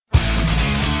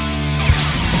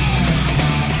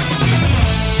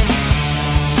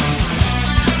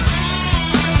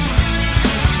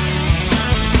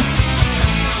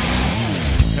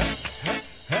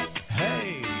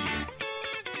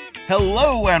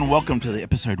Hello and welcome to the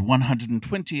episode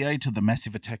 128 of the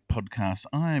Massive Attack podcast.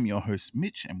 I am your host,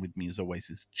 Mitch, and with me as always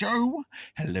is Joe.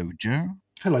 Hello, Joe.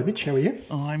 Hello, Mitch. How are you?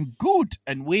 I'm good.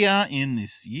 And we are in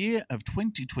this year of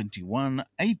 2021,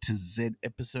 A to Z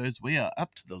episodes. We are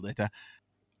up to the letter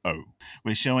O.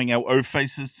 We're showing our O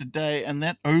faces today, and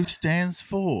that O stands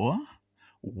for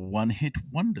One Hit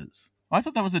Wonders. I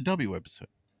thought that was a W episode.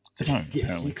 It's an O, Yes,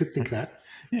 apparently. you could think that.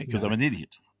 Yeah, because I'm an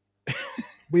idiot.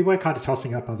 We were kind of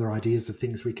tossing up other ideas of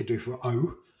things we could do for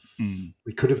O.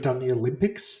 We could have done the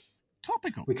Olympics.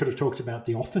 Topical. We could have talked about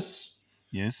The Office.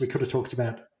 Yes. We could have talked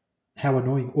about how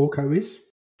annoying Orko is.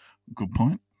 Good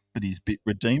point. But he's a bit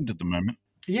redeemed at the moment.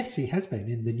 Yes, he has been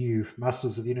in the new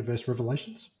Masters of the Universe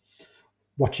Revelations.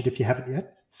 Watch it if you haven't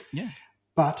yet. Yeah.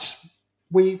 But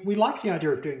we like the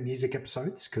idea of doing music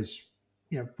episodes because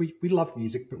we love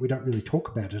music, but we don't really talk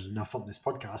about it enough on this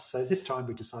podcast. So this time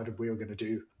we decided we were going to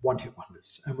do one-hit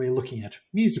wonders, and we're looking at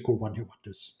musical one-hit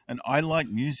wonders. And I like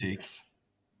music, Yes.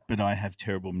 but I have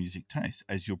terrible music taste,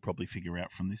 as you'll probably figure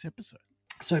out from this episode.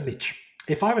 So, Mitch,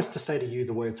 if I was to say to you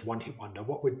the words one-hit wonder,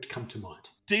 what would come to mind?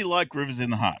 Do you like Rivers in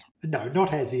the Heart? No,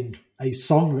 not as in a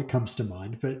song that comes to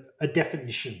mind, but a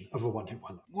definition of a one-hit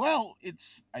wonder. Well,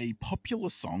 it's a popular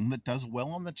song that does well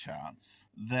on the charts.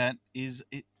 That is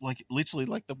it, like literally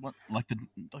like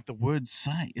the words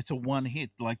say. It's a one hit.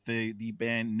 Like the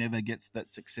band never gets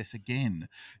that success again.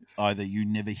 Either you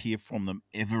never hear from them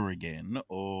ever again,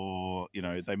 or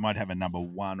they might have a number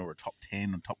one or a top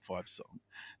 10 or top 5 song,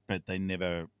 but they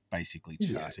never basically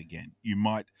chart again. You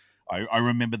might. I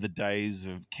remember the days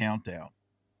of Countdown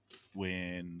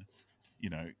when,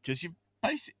 because you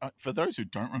basically, for those who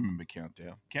don't remember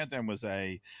Countdown was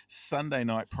a Sunday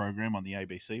night program on the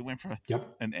ABC. It went for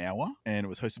an hour, and it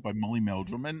was hosted by Molly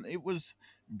Meldrum, and it was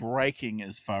breaking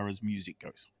as far as music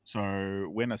goes. So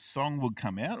when a song would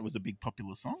come out, it was a big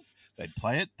popular song. They'd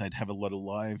play it. They'd have a lot of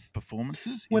live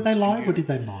performances. Were they live or did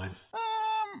they mime?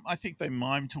 I think they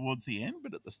mimed towards the end,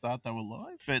 but at the start they were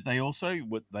live. But they also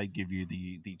they give you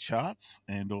the charts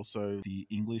and also the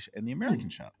English and the American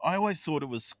chart. I always thought it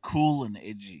was cool and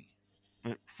edgy.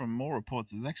 But from more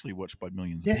reports, it's actually watched by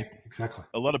millions of people. Yeah, exactly.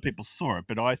 A lot of people saw it,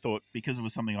 but I thought because it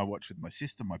was something I watched with my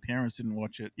sister, my parents didn't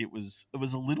watch it. It was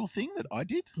a little thing that I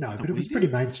did. No, but it was pretty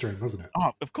mainstream, wasn't it?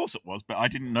 Oh, of course it was, but I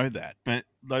didn't know that. But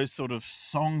those sort of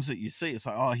songs that you see, it's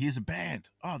like, oh, here's a band.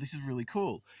 Oh, this is really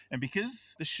cool. And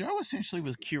because the show essentially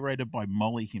was curated by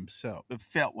Molly himself, it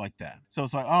felt like that. So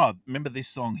it's like, oh, remember this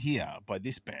song here by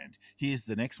this band. Here's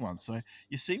the next one. So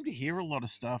you seem to hear a lot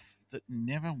of stuff that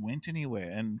never went anywhere.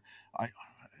 And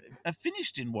I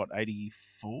finished in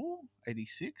 84,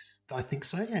 86? I think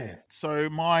so, yeah. So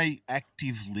my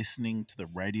active listening to the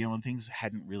radio and things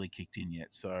hadn't really kicked in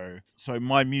yet. So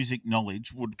my music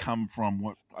knowledge would come from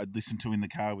what I'd listen to in the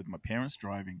car with my parents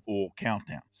driving or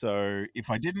Countdown. So if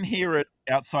I didn't hear it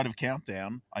outside of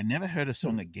Countdown, I never heard a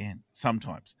song again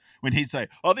sometimes. When he'd say,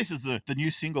 oh, this is the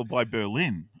new single by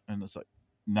Berlin. And it's like,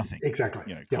 nothing.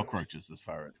 Exactly. Cockroaches as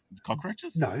far as...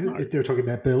 Cockroaches? No, they were talking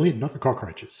about Berlin, not the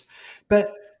cockroaches. But...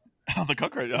 Oh, the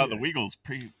cockroach. Oh, the Wiggles.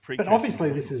 But obviously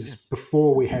this is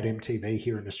before we had MTV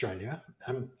here in Australia.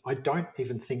 I don't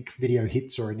even think Video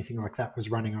Hits or anything like that was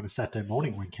running on a Saturday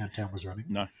morning when Countdown was running.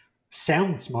 No.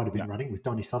 Sounds might have been running with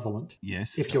Donny Sutherland.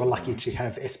 Yes. If you were lucky to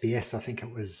have SBS, I think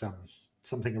it was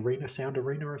something Arena, Sound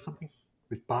Arena or something,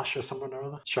 with Barsha someone or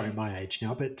other. Showing my age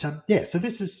now. But so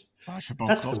this is... Barsha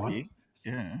that's Cosby. the one.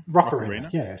 Yeah. Rock Arena.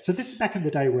 Yeah. So this is back in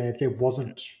the day where there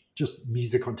wasn't just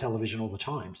music on television all the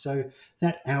time. So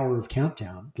that hour of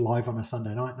Countdown live on a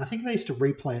Sunday night, and I think they used to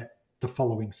replay it the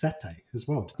following Saturday as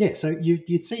well. Yeah, so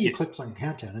you'd see your clips on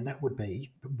Countdown, and that would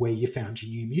be where you found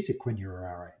your new music when you were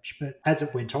our age. But as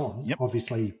it went on,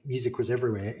 obviously music was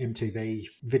everywhere. MTV,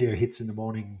 Video Hits in the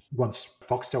morning. Once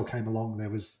Foxtel came along, there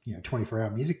was 24-hour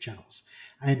music channels,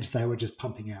 and they were just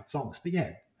pumping out songs. But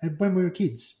yeah, when we were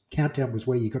kids, Countdown was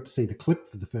where you got to see the clip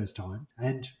for the first time,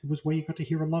 and it was where you got to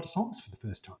hear a lot of songs for the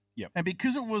first time. Yeah, and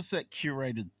because it was that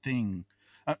curated thing,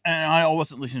 and I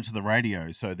wasn't listening to the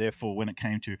radio, so therefore when it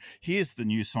came to, here's the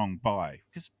new song by,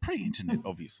 because pre-internet,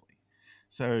 obviously.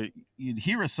 So you'd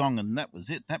hear a song and that was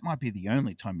it. That might be the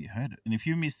only time you heard it. And if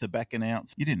you missed the back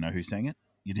announce, you didn't know who sang it.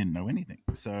 You didn't know anything.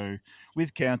 So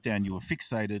with Countdown, you were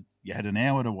fixated. You had an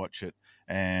hour to watch it,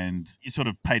 and you sort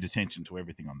of paid attention to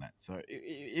everything on that. So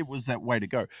it was that way to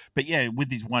go. But yeah, with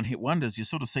these one-hit wonders, you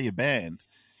sort of see a band,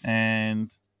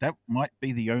 and that might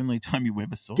be the only time you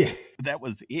ever saw it. That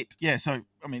was it. Yeah, so,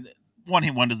 I mean,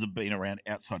 one-hit wonders have been around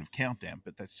outside of Countdown,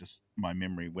 but that's just my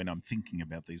memory when I'm thinking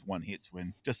about these one-hits,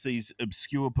 when just these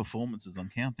obscure performances on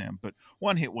Countdown. But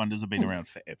one-hit wonders have been around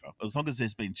forever. As long as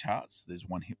there's been charts, there's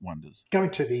one-hit wonders.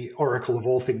 Going to the oracle of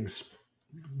all things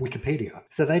Wikipedia.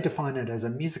 So they define it as a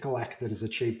musical act that has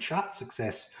achieved chart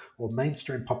success or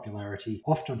mainstream popularity,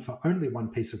 often for only one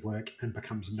piece of work, and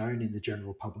becomes known in the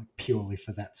general public purely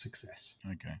for that success.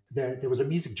 Okay. There was a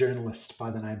music journalist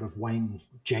by the name of Wayne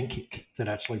Jankic that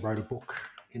actually wrote a book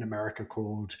in America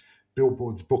called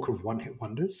Billboard's Book of One Hit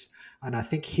Wonders. And I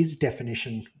think his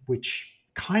definition, which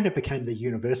kind of became the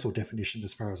universal definition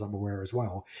as far as I'm aware as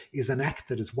well, is an act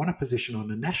that has won a position on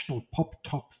a national pop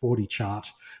top 40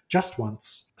 chart just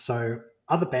once. So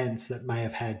other bands that may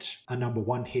have had a number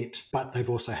one hit, but they've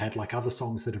also had like other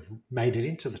songs that have made it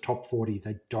into the top 40,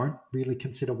 they don't really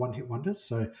consider one hit wonders.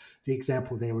 So the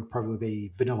example there would probably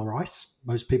be Vanilla Ice.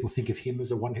 Most people think of him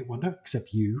as a one hit wonder,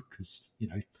 except you, because, you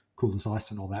know, Cool as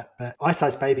Ice and all that. But Ice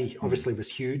Ice Baby obviously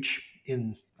was huge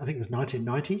in, I think it was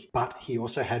 1990, but he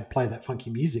also had Play That Funky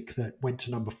Music that went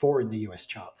to number 4 in the US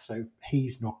charts. So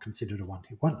he's not considered a one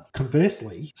hit wonder.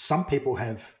 Conversely, some people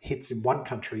have hits in one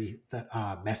country that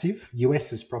are massive.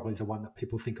 US is probably the one that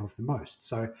people think of the most.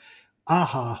 So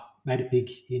Aha made it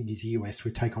big in the US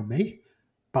with Take On Me,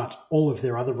 but all of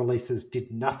their other releases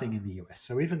did nothing in the US.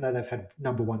 So even though they've had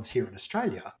number ones here in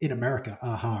Australia, in America,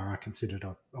 Aha are considered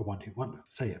a one hit wonder.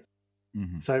 So yeah.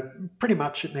 Mm-hmm. So pretty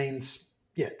much it means,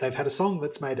 yeah, they've had a song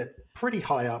that's made it pretty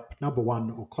high up, number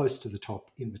one or close to the top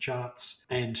in the charts,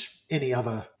 and any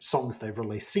other songs they've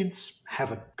released since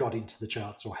haven't got into the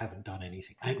charts or haven't done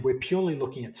anything. And we're purely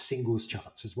looking at singles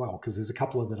charts as well, because there's a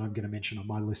couple of that I'm going to mention on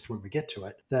my list when we get to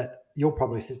it that you'll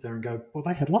probably sit there and go, well,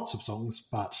 they had lots of songs,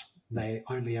 but they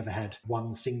only ever had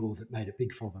one single that made it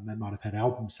big for them. They might have had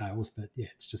album sales, but yeah,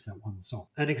 it's just that one song.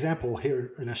 An example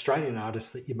here, an Australian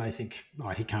artist that you may think, oh,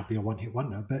 he can't be a one-hit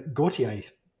wonder, but Gautier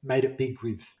made it big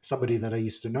with somebody that I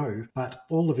used to know, but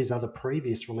all of his other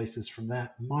previous releases from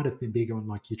that might have been big on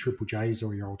like your Triple J's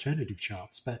or your alternative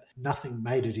charts, but nothing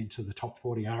made it into the top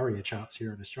 40 ARIA charts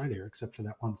here in Australia except for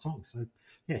that one song. So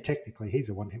yeah, technically he's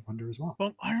a one-hit wonder as well.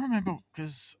 Well, I remember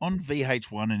because on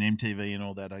VH1 and MTV and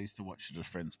all that, I used to watch it at a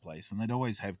friend's place, and they'd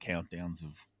always have countdowns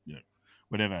of, you know,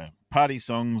 whatever party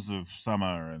songs of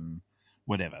summer and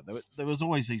whatever. There was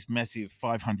always these massive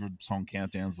 500 song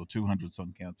countdowns or 200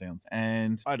 song countdowns,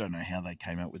 and I don't know how they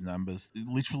came out with numbers.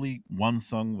 Literally, one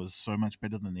song was so much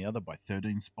better than the other by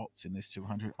 13 spots in this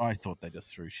 200. I thought they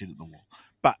just threw shit at the wall,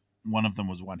 but one of them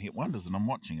was one hit wonders, and I'm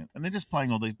watching it, and they're just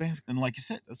playing all these bands. And like you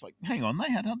said, it's like, hang on, they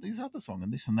had these other songs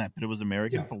and this and that, but it was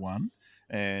American for one.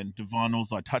 And the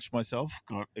Vinyls, I Touched Myself,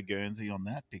 got a Guernsey on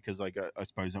that because I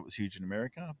suppose that was huge in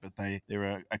America, but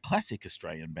they're a classic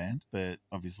Australian band, but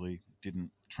obviously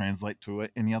didn't translate to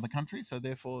any other country, so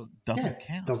therefore doesn't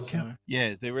count. Doesn't count.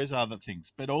 Yeah, there is other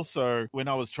things. But also, when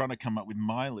I was trying to come up with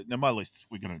my list, now my list,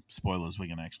 we're going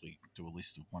to actually do a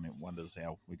list of one hit wonders,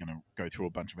 how we're going to go through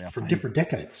a bunch of our from favorites. different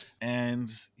decades. And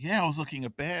yeah, I was looking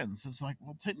at bands. It's like,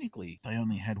 well, technically they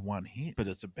only had one hit, but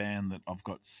it's a band that I've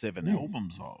got 7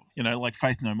 albums of. You know, like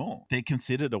Faith No More. They're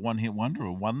considered a one-hit wonder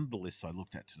or one of the lists I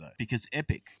looked at today because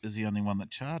Epic is the only one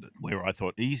that charted, where I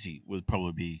thought Easy would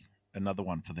probably be another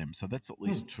one for them. So that's at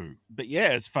least 2. But yeah,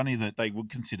 it's funny that they would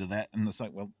consider that. And it's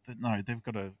like, well, no, they've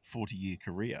got a 40-year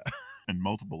career and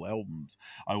multiple albums.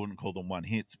 I wouldn't call them one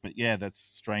hits, but yeah, that's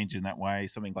strange in that way.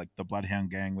 Something like the Bloodhound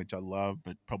Gang, which I love,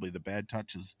 but probably the Bad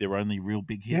Touch is their only real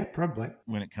big hit. Yeah, probably.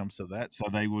 When it comes to that. So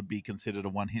they would be considered a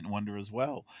one-hit wonder as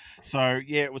well. So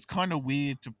yeah, it was kind of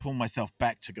weird to pull myself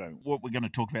back to go, what we're going to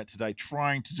talk about today,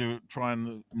 try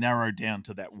and narrow down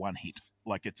to that one hit.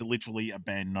 Like it's literally a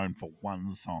band known for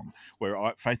one song,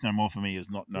 where Faith No More for me is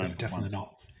not known for definitely one song.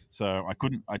 not. So I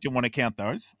didn't want to count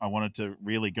those. I wanted to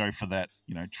really go for that,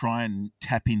 you know, try and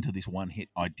tap into this one hit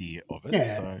idea of it.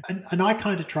 Yeah, so. and I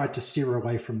kind of tried to steer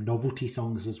away from novelty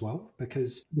songs as well,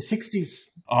 because the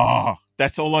 60s... Oh,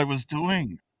 that's all I was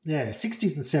doing. Yeah,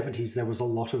 60s and 70s, there was a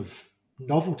lot of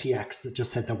novelty acts that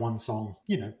just had the one song,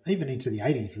 you know, even into the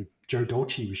 80s with Joe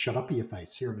Dolce was Shut Up Your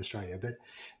Face here in Australia. But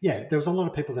yeah, there was a lot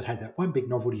of people that had that one big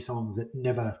novelty song that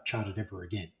never charted ever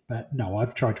again. But no,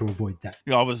 I've tried to avoid that.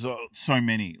 Yeah, I was so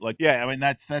many. Like, yeah, I mean,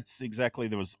 that's exactly,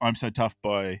 there was I'm So Tough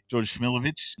by George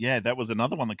Smilovich. Yeah, that was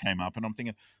another one that came up. And I'm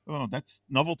thinking, oh, that's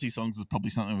novelty songs is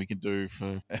probably something we can do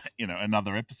for, you know,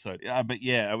 another episode. But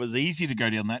yeah, it was easy to go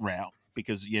down that route.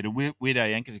 Because, yeah, Weird Al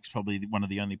Yankovic's probably one of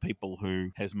the only people who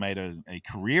has made a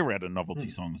career out of novelty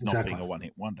songs, not being a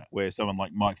one-hit wonder. Where someone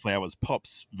like Mike Flowers'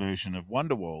 Pop's version of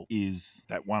Wonderwall is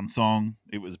that one song,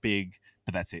 it was big,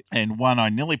 but that's it. And one I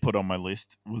nearly put on my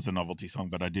list was a novelty song,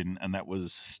 but I didn't, and that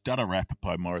was Stutter Rap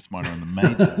by Morris Minor and the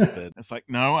Majors. But it's like,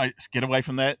 no, I get away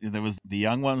from that. There was the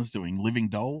Young Ones doing Living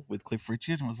Doll with Cliff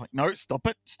Richard, and I was like, no, stop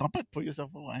it, put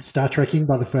yourself away. Star Trekking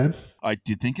by the Firm. I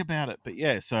did think about it, but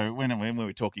yeah, so when we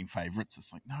were talking favourites,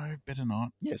 it's like, no, better not.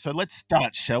 Yeah, so let's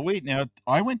start, shall we? Now,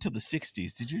 I went to the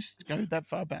 60s. Did you go that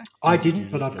far back? I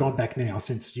didn't, but I've gone back now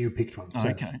since you picked one. So.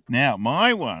 Okay. Now,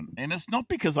 my one, and it's not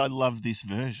because I love this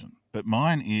version, but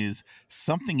mine is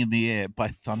Something in the Air by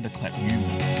Thunderclap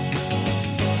Newman.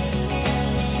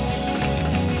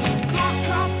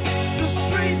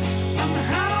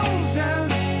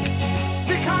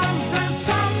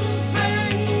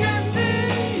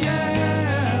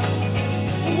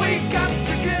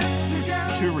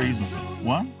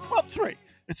 Three,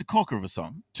 it's a corker of a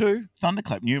song. Two,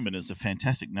 Thunderclap Newman is a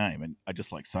fantastic name, and I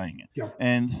just like saying it. Yep.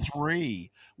 And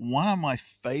three, one of my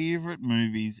favourite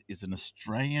movies is an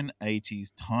Australian 80s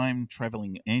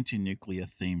time-travelling anti-nuclear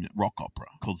themed rock opera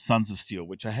called Sons of Steel,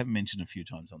 which I have mentioned a few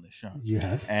times on this show. You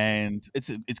have. And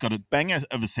it's got a banger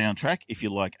of a soundtrack if you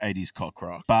like 80s cock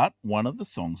rock. But one of the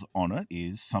songs on it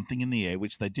is Something in the Air,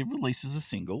 which they did release as a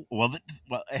single. Well,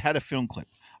 it had a film clip.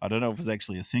 I don't know if it was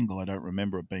actually a single. I don't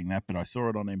remember it being that, but I saw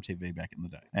it on MTV back in the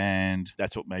day. And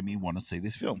that's what made me want to see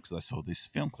this film, because I saw this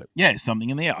film clip. Yeah, Something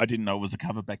in the Air. I didn't know it was a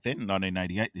cover back then. In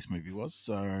 1988, this movie was.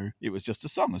 So it was just a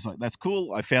song. I was like, that's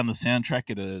cool. I found the soundtrack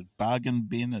at a bargain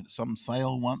bin at some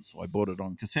sale once. So I bought it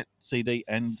on cassette, CD,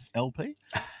 and LP.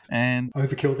 And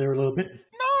overkill there a little bit.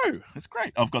 No, it's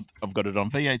great. I've got it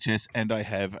on VHS, and I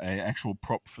have an actual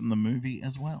prop from the movie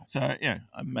as well. So yeah,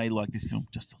 I may like this film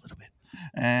just a little bit.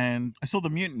 And I saw the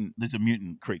mutant. There's a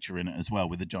mutant creature in it as well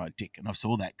with a giant dick, and I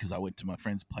saw that because I went to my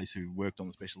friend's place who worked on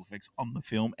the special effects on the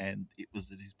film, and it was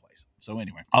at his place. So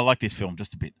anyway, I like this film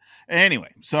just a bit. Anyway,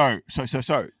 so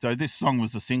this song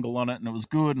was a single on it, and it was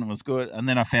good, and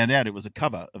then I found out it was a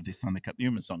cover of this Thunderclap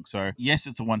Newman song. So yes,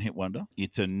 it's a one-hit wonder.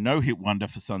 It's a no-hit wonder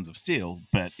for Sons of Steel,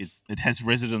 but it has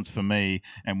resonance for me.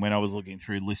 And when I was looking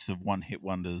through lists of one-hit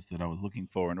wonders that I was looking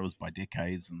for, and it was by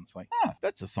decades, and it's like,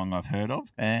 that's a song I've heard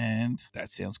of, and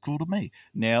that sounds cool to me.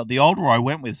 Now, the older I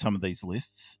went with some of these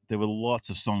lists, there were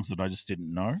lots of songs that I just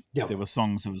didn't know. Yep. There were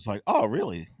songs that was like, oh,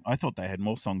 really? I thought they had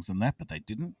more songs than that, but they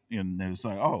didn't. And there was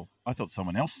like, oh, I thought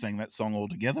someone else sang that song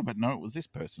altogether, but no, it was this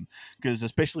person. Because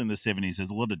especially in the 70s, there's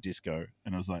a lot of disco.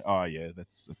 And I was like, oh, yeah,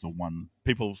 that's a one.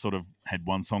 People sort of had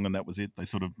one song and that was it. They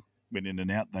sort of went in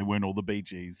and out. They weren't all the Bee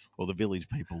Gees or the Village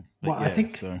People. But well, yeah,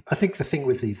 I think the thing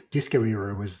with the disco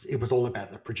era was it was all about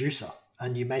the producer.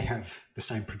 And you may have the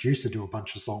same producer do a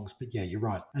bunch of songs, but yeah, you're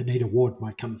right. Anita Ward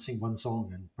might come and sing one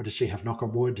song, and what does she have? Knock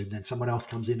on Wood, and then someone else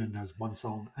comes in and does one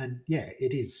song. And yeah,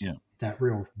 it is that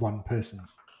real one person,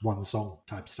 one song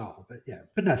type style. But yeah,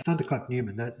 but no, Thunderclap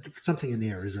Newman, that Something in the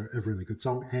Air is a really good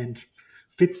song and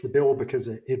fits the bill because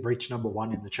it reached number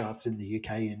one in the charts in the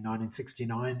UK in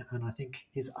 1969. And I think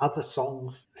his other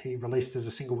song he released as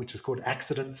a single, which is called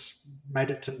Accidents, made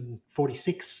it to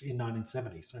 46 in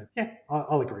 1970. So yeah,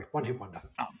 I'll agree. One hit wonder.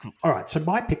 Oh, cool. All right. So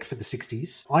my pick for the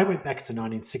 60s, I went back to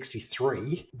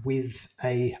 1963 with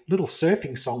a little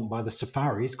surfing song by the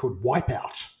Safaris called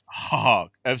Wipeout. Oh,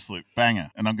 absolute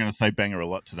banger. And I'm going to say banger a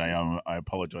lot today. I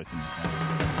apologize in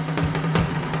advance.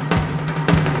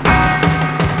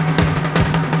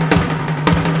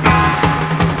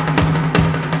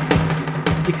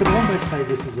 You could almost say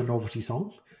this is a novelty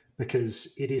song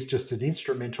because it is just an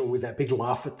instrumental with that big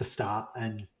laugh at the start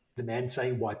and the man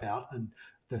saying Wipeout. And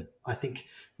I think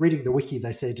reading the wiki,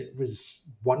 they said it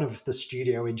was one of the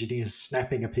studio engineers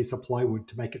snapping a piece of plywood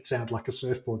to make it sound like a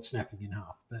surfboard snapping in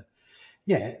half. But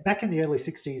yeah, back in the early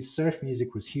 60s, surf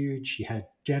music was huge. You had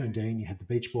Jan and Dean, you had the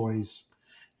Beach Boys,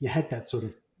 you had that sort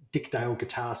of Dick Dale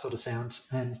guitar sort of sound.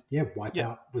 And yeah,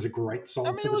 Wipeout was a great song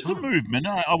for the time. It was a movement.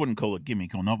 I wouldn't call it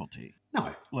gimmick or novelty. No.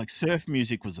 Like surf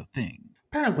music was a thing.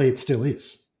 Apparently it still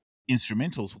is.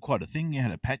 Instrumentals were quite a thing. You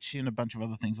had Apache and a bunch of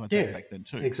other things like that back then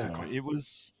too. Exactly. So it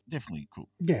was definitely cool.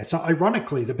 Yeah, so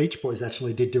ironically, the Beach Boys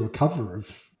actually did do a cover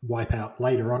of Wipeout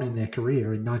later on in their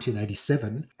career in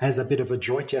 1987 as a bit of a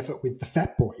joint effort with the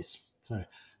Fat Boys. So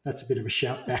that's a bit of a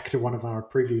shout back to one of our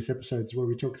previous episodes where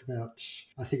we talked about,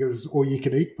 I think it was All You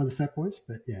Can Eat by the Fat Boys,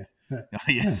 but yeah. But,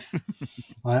 yes.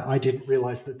 Yeah. I didn't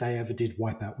realise that they ever did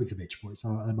Wipeout with the Beach Boys.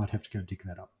 I might have to go and dig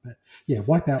that up. But yeah,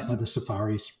 Wipeout by the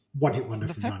Safaris, one hit wonder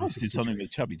from 1963. The Fat Boys did something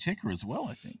with Chubby Checker as well,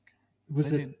 I think.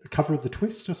 Was it a cover of The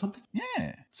Twist or something?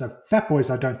 Yeah. So Fat Boys,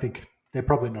 I don't think, they're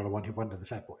probably not a one hit wonder, the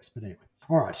Fat Boys. But anyway.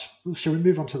 All right. Well, shall we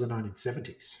move on to the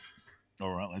 1970s?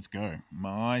 All right, let's go.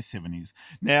 My 70s.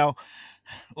 Now,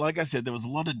 like I said, there was a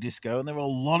lot of disco and there were a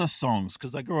lot of songs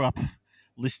because I grew up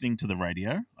listening to the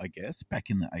radio, I guess, back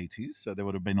in the 80s. So there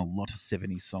would have been a lot of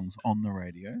 70s songs on the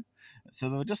radio. So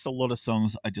there were just a lot of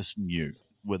songs I just knew.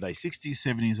 Were they 60s,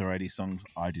 70s, or 80s songs?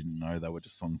 I didn't know. They were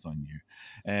just songs I knew.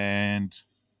 And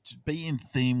to be in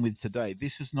theme with today,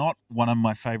 this is not one of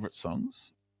my favorite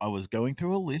songs. I was going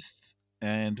through a list,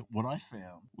 and what I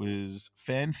found was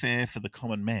Fanfare for the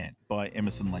Common Man by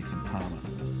Emerson, Lake and Palmer.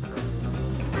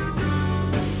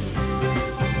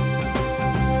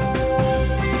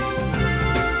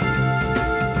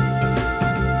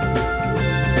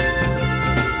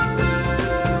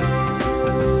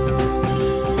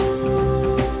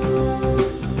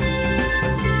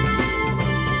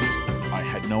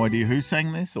 No idea who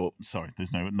sang this, or sorry,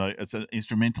 there's no, it's an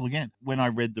instrumental again. When I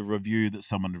read the review that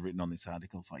someone had written on this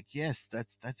article, it's like, yes,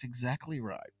 that's exactly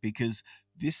right, because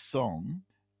this song,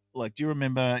 like, do you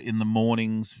remember in the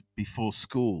mornings before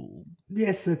school?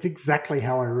 Yes, that's exactly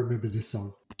how I remember this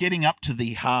song. Getting up to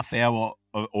the half hour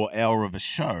or hour of a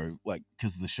show, like,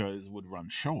 because the shows would run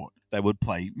short, they would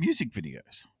play music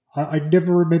videos. I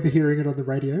never remember hearing it on the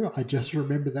radio. I just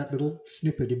remember that little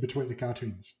snippet in between the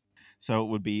cartoons. So it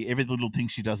would be Every Little Thing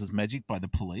She Does Is Magic by the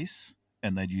Police,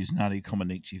 and they'd use Nati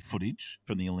Comaneci footage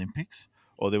from the Olympics.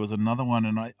 Or there was another one,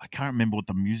 and I can't remember what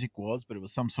the music was, but it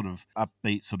was some sort of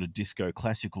upbeat sort of disco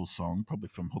classical song, probably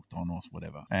from Hooked On or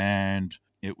whatever. And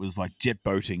it was like jet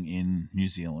boating in New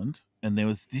Zealand. And there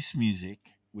was this music,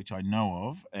 which I know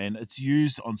of, and it's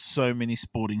used on so many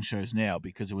sporting shows now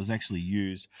because it was actually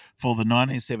used for the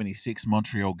 1976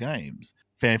 Montreal Games.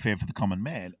 Fanfare for the Common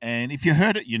Man. And if you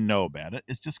heard it, you know about it.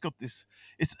 It's just got this,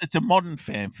 it's a modern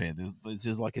fanfare.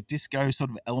 There's like a disco sort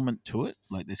of element to it.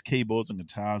 Like there's keyboards and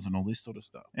guitars and all this sort of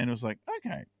stuff. And it was like,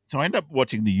 okay. So I ended up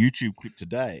watching the YouTube clip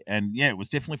today. And yeah, it was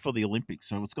definitely for the Olympics.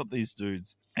 So it's got these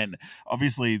dudes. And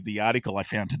obviously the article I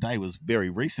found today was very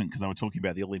recent because they were talking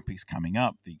about the Olympics coming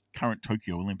up, the current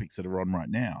Tokyo Olympics that are on right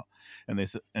now. And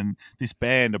this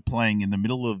band are playing in the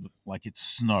middle of, like, it's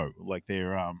snow. Like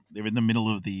they're in the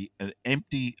middle of an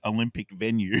empty Olympic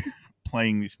venue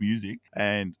playing this music.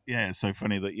 And yeah, it's so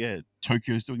funny that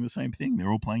Tokyo's doing the same thing.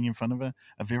 They're all playing in front of a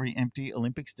very empty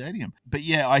Olympic stadium. But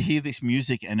yeah, I hear this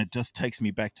music and it just takes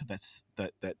me back to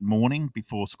that morning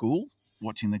before school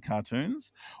watching the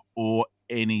cartoons or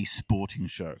any sporting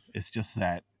show. It's just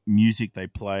that music they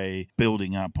play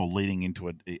building up or leading into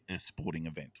a sporting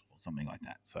event or something like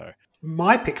that. So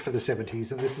my pick for the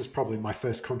 70s, and this is probably my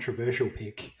first controversial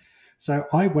pick, so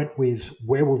I went with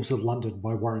Werewolves of London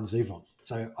by Warren Zevon.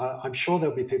 So I'm sure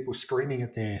there'll be people screaming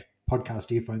at their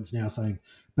podcast earphones now saying,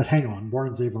 but hang on,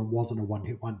 Warren Zevon wasn't a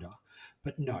one-hit wonder.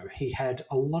 But no, he had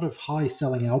a lot of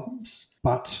high-selling albums,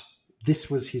 but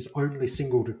this was his only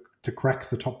single to crack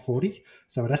the top 40.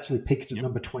 So it actually peaked at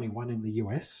number 21 in the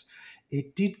US.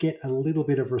 It did get a little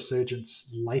bit of resurgence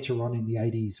later on in the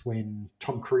 80s when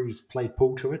Tom Cruise played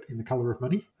pool to it in The Colour of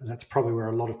Money. And that's probably where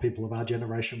a lot of people of our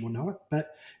generation will know it.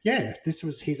 But yeah, this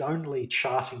was his only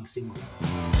charting single.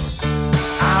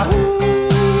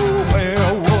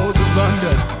 Werewolves of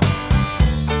London.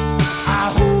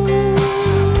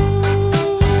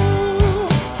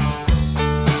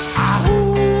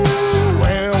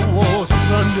 Werewolves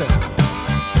of London.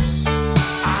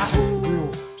 There's a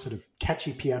real sort of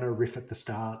catchy piano riff at the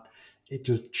start. It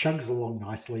just chugs along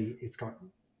nicely. It's got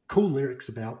cool lyrics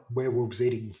about werewolves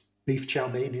eating beef chow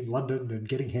mein in London and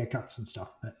getting haircuts and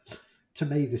stuff. But to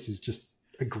me, this is just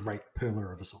a great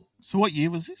perler of a song. So what year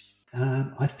was this?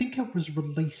 I think it was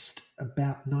released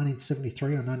about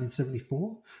 1973 or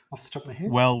 1974, off the top of my head.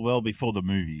 Well before the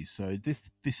movie. So this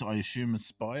I assume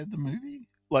inspired the movie?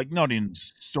 Like not in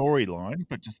storyline,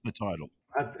 but just the title.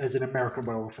 As an American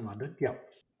Werewolf in London, yeah,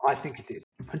 I think it did.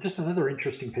 And just another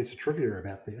interesting piece of trivia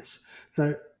about this.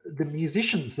 So the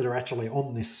musicians that are actually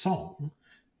on this song,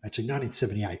 actually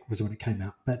 1978 was when it came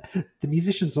out, but the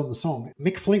musicians on the song,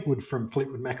 Mick Fleetwood from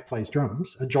Fleetwood Mac plays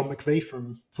drums and John McVie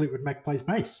from Fleetwood Mac plays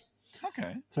bass.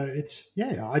 Okay. So it's,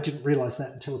 I didn't realise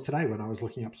that until today when I was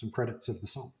looking up some credits of the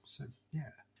song. So,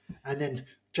 yeah. And then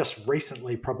just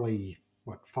recently, probably,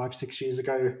 5-6 years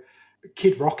ago,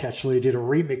 Kid Rock actually did a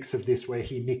remix of this where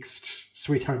he mixed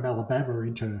Sweet Home Alabama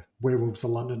into Werewolves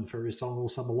of London for his song All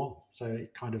Summer Long. So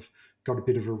it kind of got a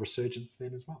bit of a resurgence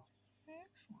then as well.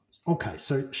 Excellent. Okay,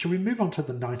 so shall we move on to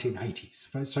the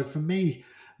 1980s? So for me,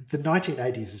 the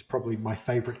 1980s is probably my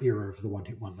favourite era of the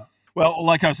one-hit wonder. Well,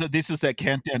 like I said, this is that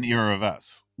countdown era of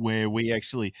us where we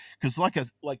actually, because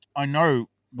I know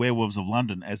Werewolves of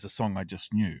London as a song I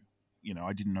just knew. You know,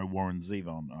 I didn't know Warren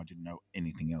Zevon. I didn't know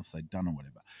anything else they'd done or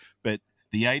whatever. But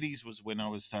The 80s was when I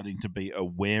was starting to be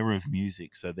aware of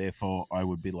music. So therefore I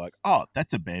would be like, oh,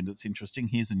 that's a band that's interesting.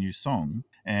 Here's a new song.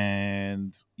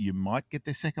 And you might get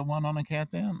their second one on a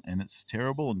countdown and it's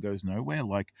terrible and goes nowhere.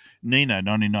 Like Nino,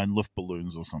 99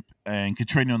 Luftballons or something. And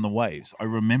Katrina and the Waves. I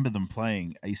remember them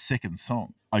playing a second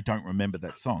song. I don't remember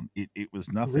that song. It was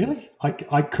nothing. Really?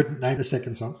 I couldn't name a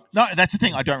second song. No, that's the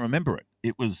thing. I don't remember it.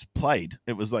 It was played.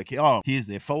 It was like, oh, here's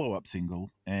their follow-up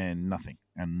single and nothing.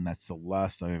 And that's the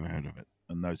last I ever heard of it.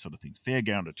 And those sort of things.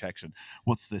 Fairground Attraction.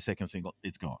 What's their second single?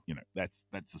 It's gone. You know, that's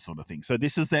the sort of thing. So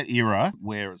this is that era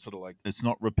where it's sort of like, it's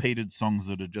not repeated songs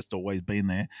that have just always been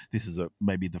there. This is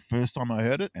maybe the first time I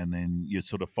heard it, and then you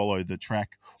sort of follow the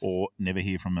track or never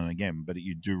hear from them again. But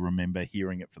you do remember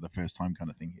hearing it for the first time kind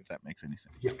of thing, if that makes any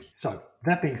sense. Yep. So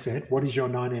that being said, what is your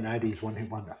 1980s one-hit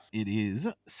wonder? It is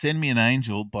Send Me an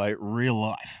Angel by Real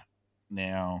Life.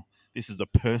 Now, this is a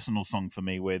personal song for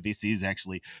me where this is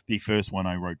actually the first one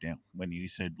I wrote down. When you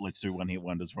said, let's do one-hit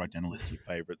wonders, write down a list of your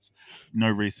favorites. No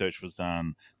research was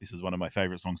done. This is one of my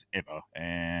favorite songs ever.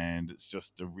 And it's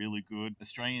just a really good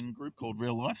Australian group called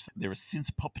Real Life. They're a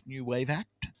synth-pop new wave act.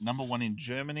 Number 1 in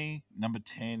Germany, number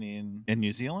 10 in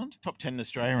New Zealand, top 10 in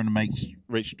Australia, and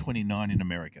reached 29 in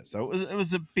America. So it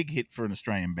was a big hit for an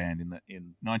Australian band in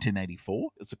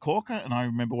 1984. It's a corker, and I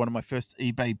remember one of my first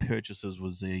eBay purchases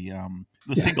was the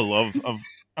single of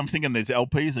I'm thinking there's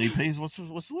LPs, EPs. What's the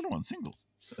little one? Singles.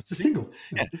 It's a single.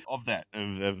 Yeah, of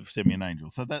Send Me an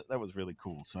Angel. So that was really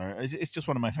cool. So it's just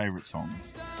one of my favorite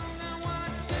songs.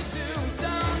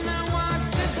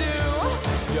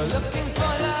 You're looking for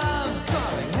love,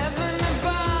 calling heaven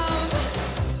above.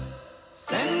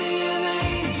 Send me an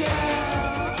angel.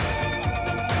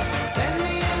 Send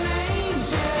me an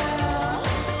angel.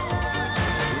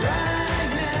 Right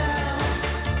now.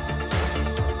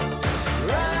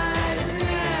 Right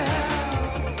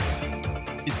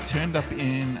now. It's turned up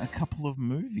in a couple of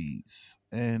movies,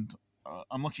 and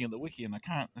I'm looking at the wiki and it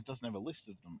doesn't have a list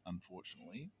of them,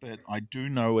 unfortunately, but I do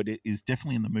know it is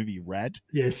definitely in the movie Rad.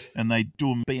 Yes. And they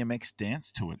do a BMX dance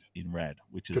to it in Rad,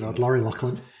 which is... Good old Laurie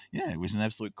Loughlin. Yeah, it was an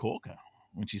absolute corker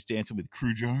when she's dancing with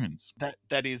Crew Jones.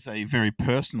 That is a very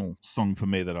personal song for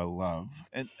me that I love.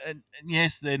 And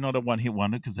yes, they're not a one-hit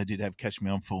wonder because they did have Catch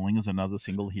Me I'm Falling as another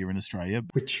single here in Australia.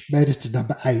 Which made it to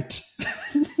number 8.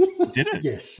 Did it?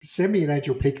 Yes. Send Me an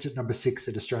Angel peaked at number 6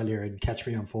 in Australia, and Catch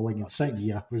Me I'm Falling in the same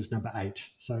year was number 8.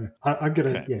 So I'm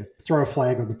going to throw a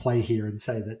flag on the play here and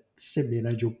say that Send Me an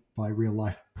Angel by Real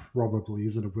Life probably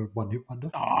isn't a one-hit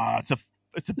wonder. Oh,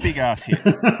 it's a big-ass hit.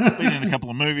 It's been in a couple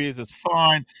of movies. It's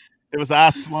fine. There was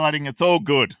ass sliding. It's all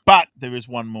good. But there is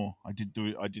one more. I did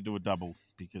do a double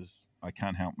because I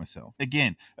can't help myself.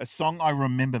 Again, a song I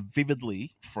remember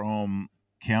vividly from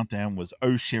Countdown was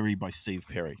Oh Sherry by Steve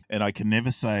Perry. And I can never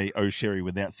say Oh Sherry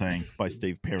without saying by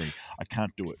Steve Perry. I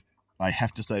can't do it. I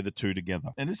have to say the two together.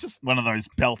 And it's just one of those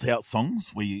belt out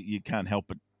songs where you can't help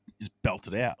but just belt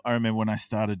it out. I remember when I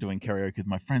started doing karaoke with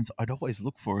my friends, I'd always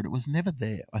look for it. It was never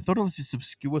there. I thought it was this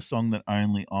obscure song that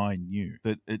only I knew,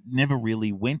 that it never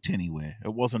really went anywhere.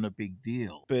 It wasn't a big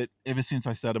deal. But ever since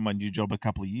I started my new job a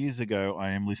couple of years ago, I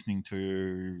am listening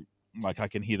to... Like I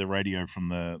can hear the radio from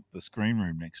the screen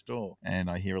room next door, and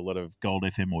I hear a lot of Gold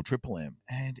FM or Triple M,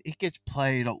 and it gets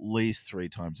played at least 3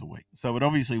 times a week. So it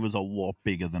obviously was a lot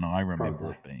bigger than I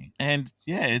remember it being. And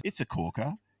yeah, it's a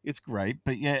corker. It's great,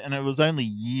 but yeah, and it was only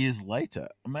years later.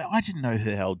 I mean, I didn't know who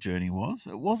the hell Journey was.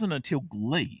 It wasn't until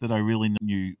Glee that I really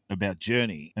knew about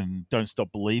Journey, and Don't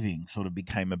Stop Believing sort of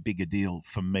became a bigger deal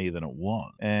for me than it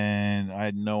was. And I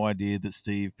had no idea that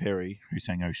Steve Perry, who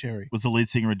sang Oh Sherry, was the lead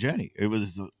singer of Journey.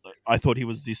 I thought he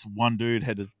was this one dude,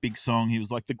 had a big song. He was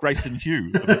like the Grayson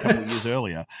Hugh of a couple of years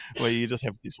earlier, where you just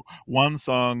have this one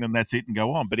song and that's it and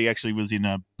go on. But he actually was in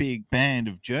a big band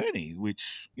of Journey,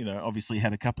 which, you know, obviously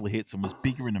had a couple of hits and was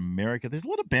bigger in America. There's a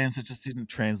lot of bands that just didn't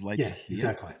translate to here,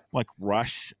 exactly, like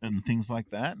Rush and things like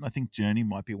that, and I think Journey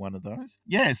might be one of those.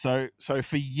 Yeah, so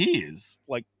for years,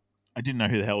 like, I didn't know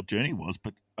who the hell Journey was,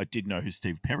 but I did know who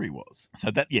Steve Perry was.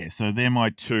 So they're my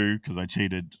two, because I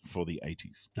cheated for the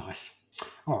 80s. Nice.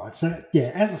 All right, so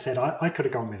yeah, as I said, I could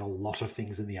have gone with a lot of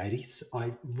things in the 80s.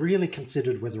 I really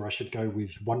considered whether I should go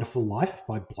with Wonderful Life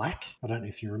by Black. I don't know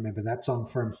if you remember that song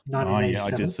from 1987. Oh, yeah, I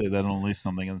did see that on at least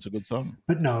something, and it's a good song.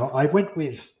 But no, I went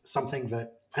with something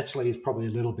that actually is probably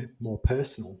a little bit more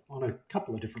personal on a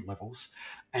couple of different levels,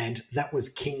 and that was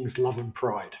King's Love and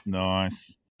Pride.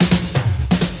 Nice.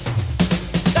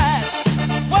 That's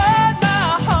what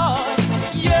my heart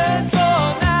yearns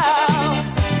for now.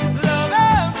 Love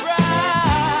and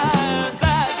pride.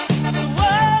 That's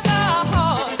what my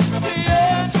heart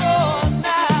yearns for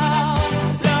now.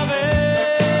 Love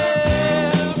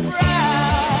and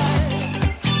pride.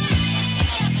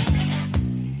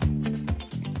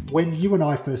 when you and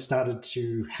I first started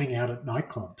to hang out at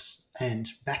nightclubs, and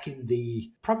back in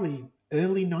the probably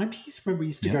early 90s when we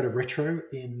used to go to Retro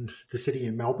in the city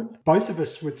of Melbourne, both of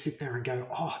us would sit there and go,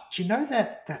 oh, do you know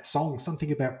that song,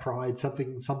 something about pride,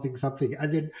 something, something, something?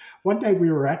 And then one day we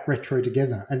were at Retro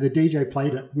together and the DJ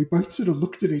played it. We both sort of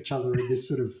looked at each other in this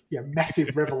sort of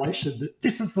massive revelation that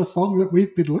this is the song that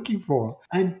we've been looking for.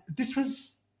 And this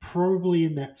was probably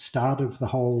in that start of the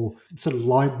whole sort of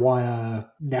LimeWire,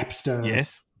 Napster.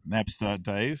 Yes. Napster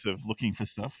days of looking for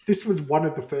stuff. This was one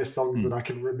of the first songs that I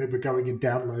can remember going and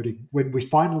downloading when we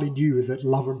finally knew that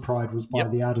Love and Pride was by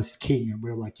the artist King, and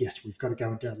we were like, yes, we've got to go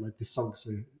and download this song.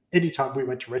 So anytime we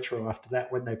went to Retro after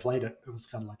that, when they played it, it was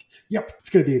kind of like, yep,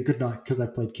 it's going to be a good night because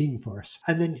they've played King for us.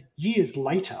 And then years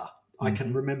later, I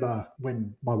can remember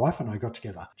when my wife and I got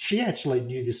together, she actually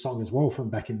knew this song as well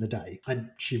from back in the day, and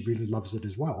she really loves it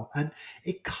as well. And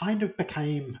it kind of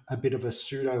became a bit of a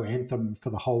pseudo anthem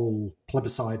for the whole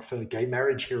plebiscite for gay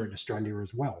marriage here in Australia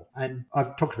as well. And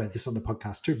I've talked about this on the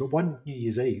podcast too, but one New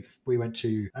Year's Eve, we went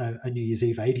to a New Year's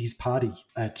Eve 80s party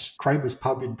at Kramer's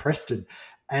Pub in Preston,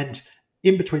 and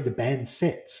in between the band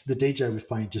sets, the DJ was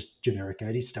playing just generic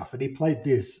 80s stuff, and he played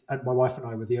this, and my wife and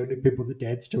I were the only people that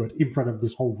danced to it in front of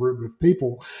this whole room of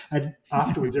people. And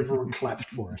afterwards, everyone clapped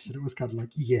for us, and it was kind of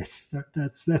like, yes,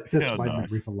 that's my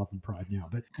memory for Love and Pride now.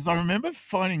 But because I remember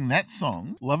finding that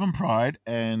song, Love and Pride,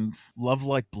 and Love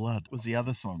Like Blood was the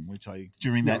other song, which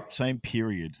during that same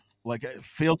period. Like, it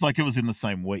feels like it was in the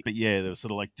same week. But yeah, they were sort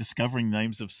of like discovering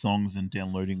names of songs and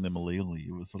downloading them illegally.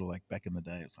 It was sort of like back in the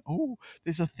day. It was like, oh,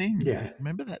 there's a thing. Yeah.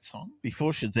 Remember that song?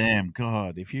 Before Shazam,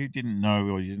 God, if you didn't know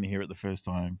or you didn't hear it the first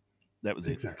time, that was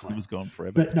exactly. It was gone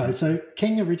forever. But no, so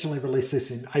King originally released this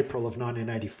in April of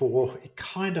 1984. It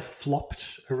kind of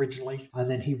flopped originally, and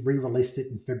then he re-released it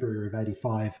in February of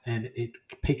 85, and it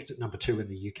peaked at number 2 in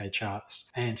the UK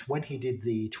charts. And when he did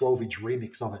the 12-inch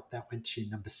remix of it, that went to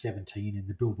number 17 in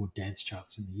the Billboard dance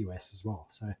charts in the US as well.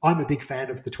 So I'm a big fan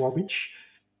of the 12-inch.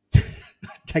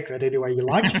 Take that any way you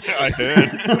like. I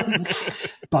heard.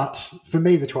 But for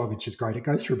me, the 12-inch is great. It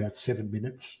goes through about 7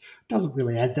 minutes. Doesn't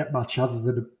really add that much other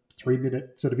than a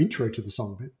 3-minute sort of intro to the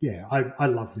song. But yeah, I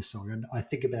love this song, and I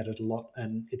think about it a lot,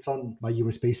 and it's on my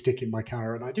USB stick in my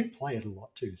car, and I do play it a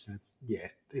lot too. So yeah,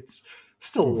 it's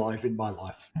still alive in my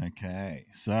life. Okay,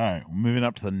 so moving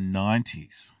up to the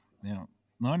 90s. Now,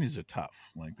 90s are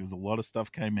tough. Like, there's a lot of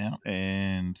stuff came out,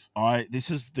 and this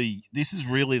is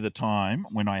really the time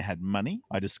when I had money.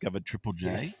 I discovered Triple J.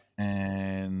 Yes.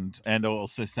 And I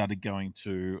also started going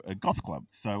to a goth club.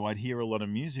 So I'd hear a lot of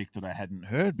music that I hadn't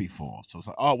heard before. So I was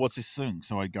like, oh, what's this song?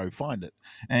 So I'd go find it.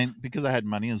 And because I had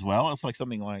money as well, it's like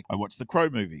something like I watched the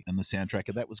Crow movie, and the soundtrack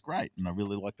of that was great. And I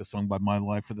really liked the song by My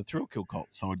Life for the Thrill Kill Cult.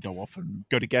 So I'd go off and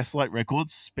go to Gaslight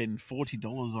Records, spend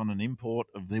 $40 on an import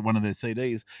of one of their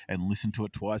CDs, and listen to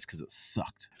it twice because it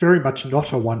sucked. Very much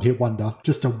not a one-hit wonder,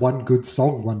 just a one good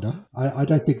song wonder. I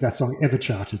don't think that song ever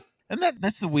charted. And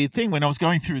that's the weird thing. When I was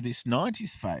going through this 90s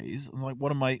phase, I was like, what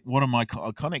am I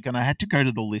iconic? And I had to go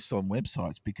to the list on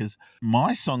websites because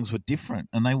my songs were different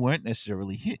and they weren't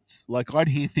necessarily hits. Like, I'd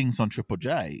hear things on Triple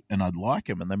J and I'd like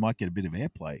them and they might get a bit of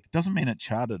airplay. Doesn't mean it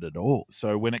charted at all.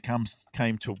 So when it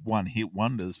came to one-hit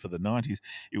wonders for the 90s,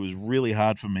 it was really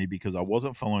hard for me because I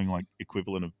wasn't following like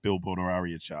equivalent of Billboard or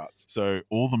ARIA charts. So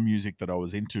all the music that I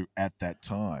was into at that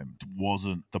time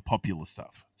wasn't the popular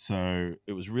stuff. So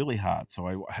it was really hard. So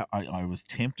I was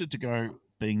tempted to go,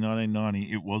 being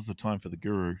 1990, it was the time for the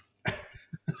Guru.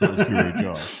 So it was Guru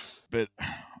Josh. But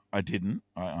I didn't.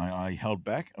 I held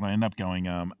back, and I ended up going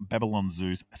Babylon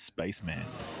Zoo's Spaceman.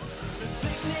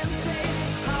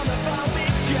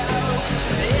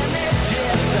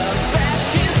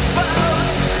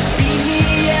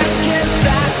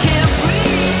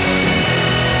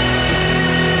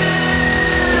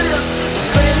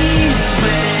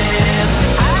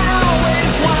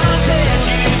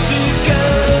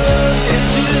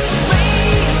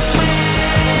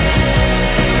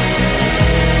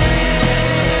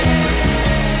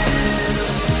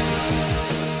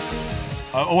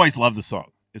 I always loved the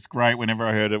song. It's great. Whenever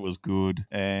I heard it, it was good.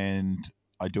 And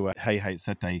I do a Hey Hey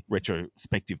Saturday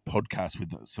retrospective podcast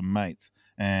with some mates.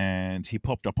 And he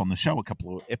popped up on the show a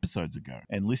couple of episodes ago.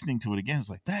 And listening to it again, it's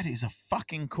like, that is a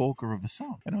fucking corker of a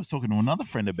song. And I was talking to another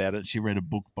friend about it. She read a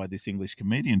book by this English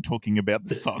comedian talking about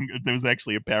the song. There was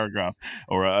actually a paragraph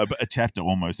or a chapter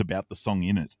almost about the song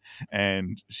in it.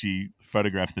 And she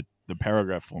photographed the the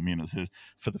paragraph for me, and it said,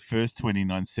 for the first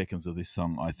 29 seconds of this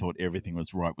song, I thought everything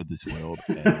was right with this world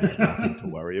and we had nothing to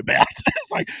worry about.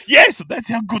 It's like, yes, that's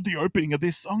how good the opening of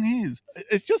this song is.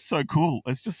 It's just so cool.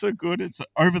 It's just so good. It's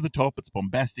over the top. It's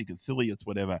bombastic. It's silly. It's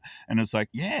whatever. And it's like,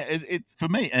 yeah, it's for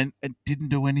me. And it didn't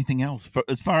do anything else.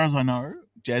 As far as I know,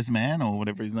 Jazzman or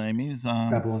whatever his name is.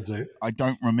 Babylon Zoo. I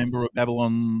don't remember a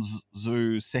Babylon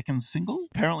Zoo second single.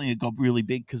 Apparently it got really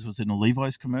big because it was in a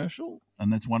Levi's commercial.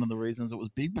 And that's one of the reasons it was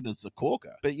big, but it's a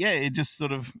corker. But yeah, it just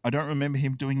sort of, I don't remember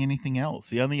him doing anything else.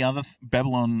 The only other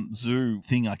Babylon Zoo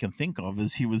thing I can think of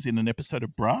is he was in an episode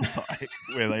of Brass Eye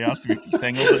where they asked him if he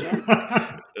sang all the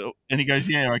notes. And he goes,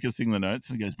 yeah, I can sing the notes.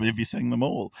 And he goes, but if you sang them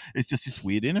all, it's just this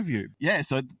weird interview. Yeah,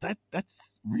 so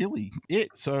that's really it.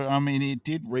 So, I mean, it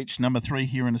did reach number 3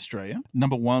 here in Australia.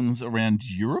 Number 1's around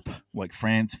Europe, like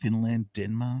France, Finland,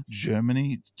 Denmark,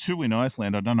 Germany. 2 in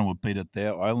Iceland. I don't know what beat it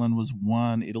there. Ireland was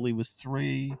 1. Italy was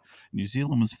 3. New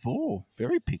Zealand was 4.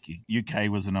 Very picky.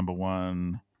 UK was a number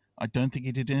 1. I don't think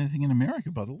he did anything in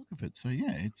America by the look of it. So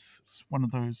yeah, it's one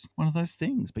of those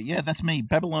things. But yeah, that's me,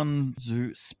 Babylon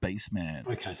Zoo Spaceman.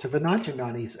 Okay, so the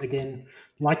 1990s, again,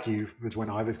 like you, was when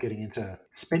I was getting into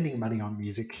spending money on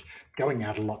music, going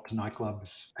out a lot to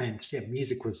nightclubs, and yeah,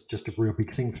 music was just a real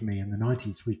big thing for me in the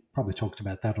 90s. We probably talked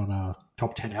about that on our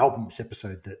top 10 albums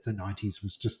episode, that the 90s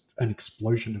was just an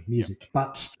explosion of music. Yep.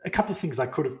 But a couple of things I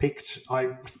could have picked. I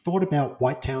thought about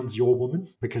White Town's Your Woman,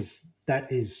 because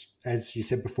that is, as you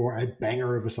said before, a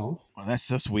banger of a song. Well, that's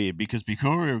just weird, because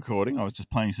before we were recording, I was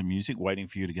just playing some music, waiting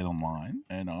for you to get online,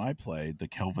 and I played the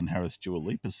Calvin Harris Dua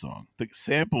Lipa song that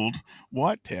sampled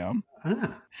White Town.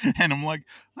 And I'm like,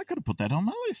 I could have put that on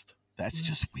my list. That's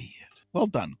just weird. Well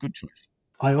done. Good choice.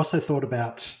 I also thought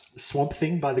about Swamp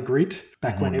Thing by The Grid,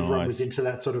 back when everyone was into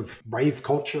that sort of rave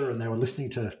culture and they were listening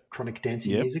to chronic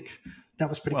dancing music. That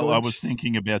was pretty good. Well, I was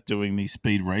thinking about doing the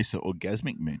Speed Racer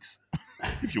Orgasmic mix.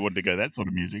 If you wanted to go that sort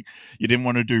of music. You didn't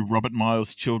want to do Robert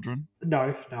Miles' Children?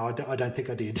 No, I don't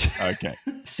think I did. Okay.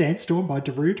 Sandstorm by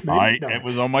Darude, maybe? No. It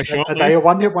was on my short list. Are they a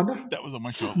one-hit wonder? That was on my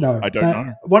short No, list. I don't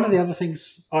know. One of the other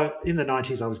things, in the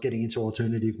 90s, I was getting into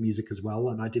alternative music as well,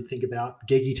 and I did think about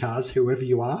Gay Guitars, Whoever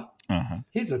You Are. Uh-huh.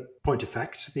 Here's a point of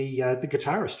fact. The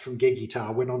guitarist from Gay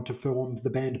Guitar went on to form the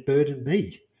band Bird and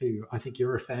Bee, who I think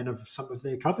you're a fan of some of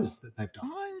their covers that they've done.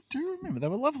 I do remember. They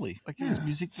were lovely. Like his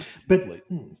music was lovely.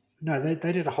 No,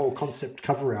 they did a whole concept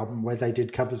cover album where they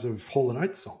did covers of Hall &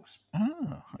 Oates songs.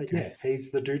 Oh, okay. But yeah,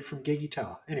 he's the dude from Gay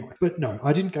Guitar. Anyway, but no,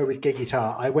 I didn't go with Gay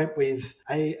Guitar. I went with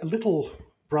a little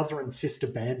brother and sister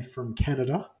band from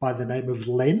Canada by the name of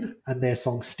Len and their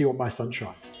song Steal My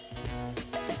Sunshine.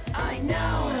 I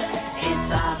know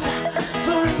it's up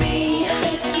for me.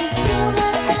 If you steal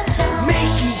my sunshine,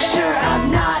 making sure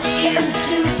I'm not in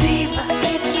too deep.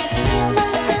 If you steal my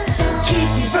sunshine, keep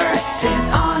me bursting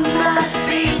on my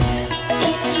feet.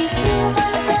 If you steal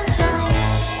my sunshine.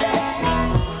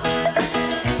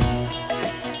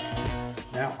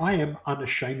 Now, I am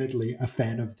unashamedly a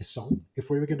fan of this song. If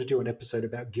we were going to do an episode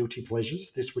about guilty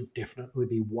pleasures, this would definitely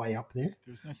be way up there.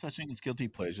 There's no such thing as guilty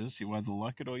pleasures. You either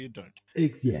like it or you don't.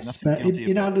 Yes, but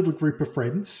in our little group of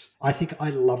friends, I think I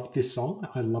loved this song.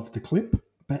 I loved the clip,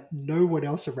 but no one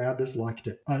else around us liked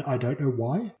it. I don't know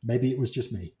why. Maybe it was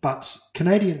just me. But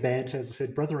Canadian band, as I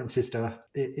said, brother and sister,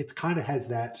 it kind of has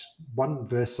that one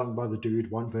verse sung by the dude,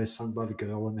 one verse sung by the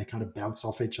girl, and they kind of bounce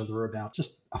off each other about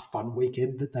just a fun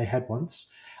weekend that they had once.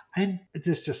 And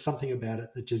there's just something about it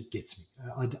that just gets me.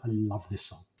 I love this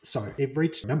song. So it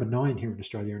reached number 9 here in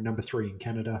Australia and number 3 in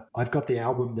Canada. I've got the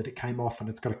album that it came off, and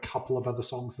it's got a couple of other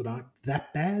songs that aren't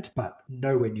that bad, but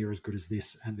nowhere near as good as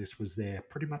this. And this was their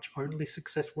pretty much only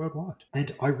success worldwide.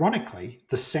 And ironically,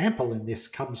 the sample in this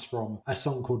comes from a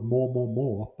song called More, More,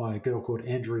 More by a girl called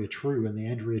Andrea True and the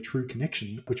Andrea True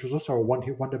Connection, which was also a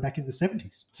one-hit wonder back in the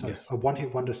 70s. So yes. A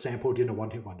one-hit wonder sampled in a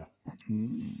one-hit wonder.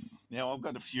 Now, I've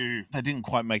got a few. They didn't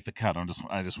quite make the cut. I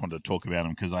just wanted to talk about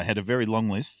them because I had a very long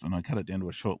list and I cut it down to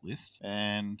a short list.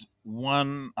 And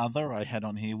one other I had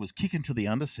on here was Kick Into the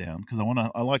Undersound, because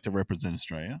I like to represent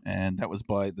Australia. And that was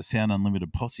by the Sound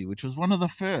Unlimited Posse, which was one of the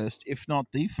first, if not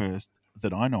the first,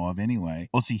 that I know of anyway,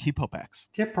 Aussie hip-hop acts.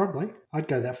 Yeah, probably. I'd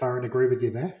go that far and agree with you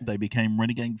there. They became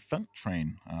Renegade Funk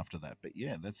Train after that. But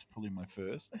yeah, that's probably my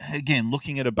first. Again,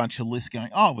 looking at a bunch of lists going,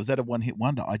 oh, was that a one-hit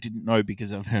wonder? I didn't know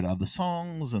because I've heard other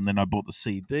songs, and then I bought the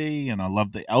CD, and I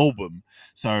love the album.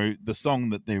 So the song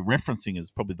that they're referencing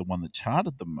is probably the one that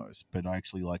charted the most, but I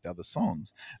actually liked other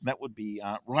songs. And that would be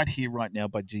Right Here, Right Now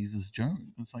by Jesus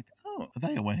Jones. It's like, Oh, are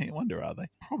they a one-hit wonder, are they?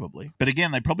 Probably. But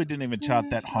again, they probably didn't even chart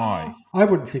that high. I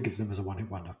wouldn't think of them as a one-hit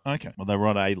wonder. Okay. Well, they were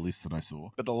on a list that I saw.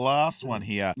 But the last one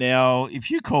here. Now, if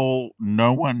you call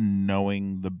no one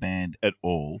knowing the band at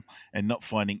all and not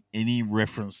finding any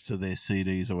reference to their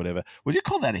CDs or whatever, would you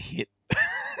call that a hit?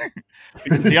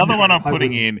 Because the other one I'm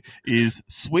putting in is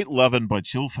Sweet Lovin' by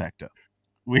Chill Factor.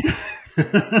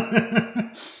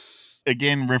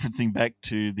 Again, referencing back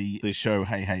to the show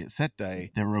Hey Hey It's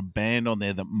Saturday, there were a band on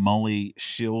there that Molly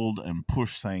shilled and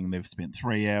pushed, saying they've spent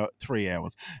 3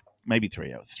 hours, maybe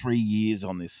 3 hours, 3 years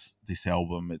on this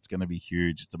album. It's going to be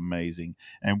huge. It's amazing.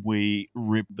 And we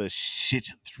ripped the shit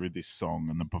through this song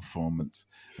and the performance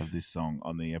of this song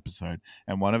on the episode.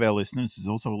 And one of our listeners is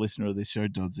also a listener of this show,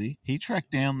 Dodsy. He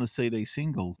tracked down the CD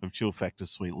single of Chill Factor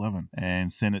Sweet Lovin'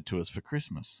 and sent it to us for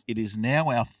Christmas. It is now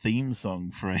our theme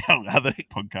song for our other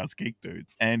podcast, Geek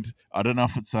Dudes. And I don't know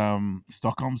if it's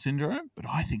Stockholm Syndrome, but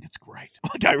I think it's great.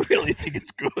 Like, I really think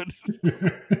it's good.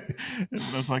 And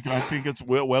I was like, I think it's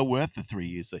well worth the 3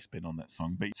 years they spent on that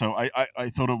song. But so I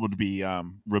thought it would be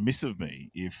remiss of me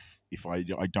if I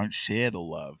don't share the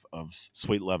love of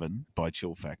Sweet Lovin' by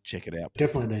Chill Fact. Check it out.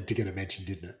 Definitely need to get a mention,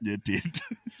 didn't it? It did.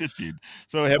 It did.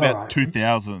 So how about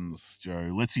 2000s,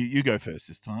 Joe? Let's you go first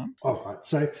this time. All right.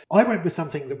 So I went with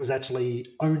something that was actually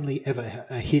only ever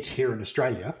a hit here in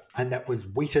Australia, and that was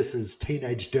Wheatus's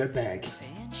Teenage Dirtbag.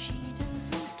 And she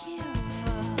doesn't give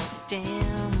a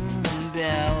damn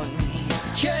about me.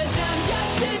 'Cause I'm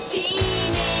just a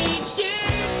teenage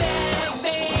dirtbag,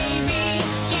 baby.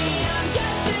 Yeah, I'm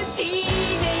just a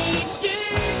teenage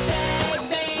dirtbag,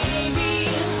 baby.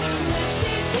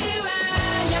 Listen to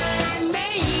Iron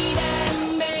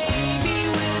Maiden, baby.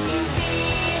 Will you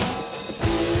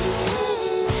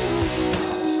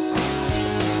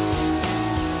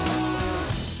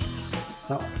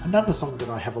So another song that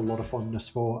I have a lot of fondness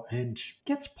for and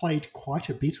gets played quite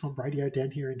a bit on radio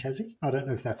down here in Tassie. I don't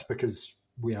know if that's because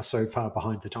we are so far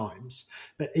behind the times,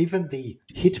 but even the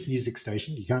hit music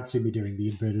station, you can't see me doing the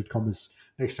inverted commas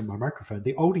next to my microphone,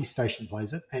 the oldie station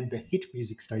plays it, and the hit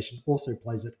music station also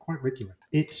plays it quite regularly.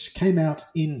 It came out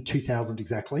in 2000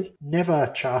 exactly, never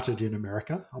charted in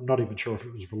America. I'm not even sure if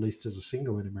it was released as a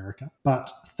single in America,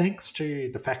 but thanks to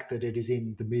the fact that it is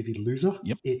in the movie Loser,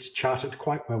 it charted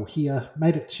quite well here,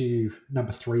 made it to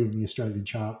number 3 in the Australian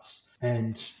charts.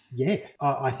 And yeah,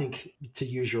 I think, to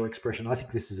use your expression, I think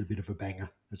this is a bit of a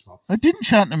banger as well. It didn't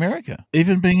chart in America,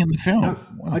 even being in the film. No,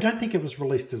 Wow. I don't think it was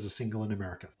released as a single in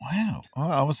America. Wow.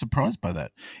 I was surprised by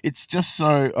that. It's just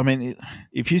so, I mean,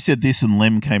 if you said this and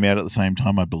Lem came out at the same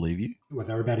time, I believe you. Well,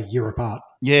 they're about a year apart.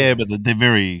 Yeah, but they're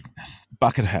very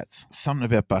bucket hats. Something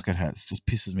about bucket hats just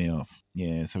pisses me off.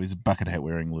 Yeah, so he's a bucket hat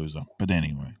wearing loser. But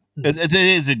anyway. It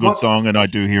is a good song, and I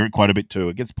do hear it quite a bit too.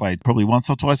 It gets played probably once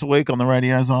or twice a week on the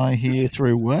radios I hear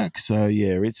through work. So,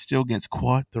 yeah, it still gets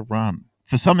quite the run.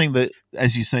 For something that,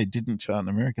 as you say, didn't chart in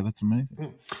America, that's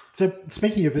amazing. So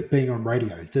speaking of it being on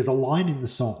radio, there's a line in the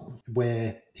song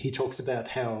where he talks about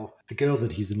how the girl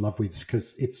that he's in love with,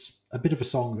 because it's a bit of a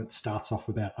song that starts off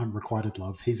about unrequited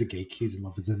love. He's a geek. He's in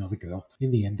love with another girl.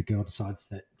 In the end, the girl decides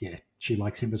that, yeah, she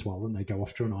likes him as well, and they go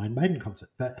off to an Iron Maiden concert.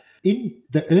 But in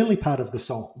the early part of the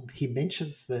song, he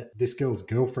mentions that this girl's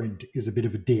girlfriend is a bit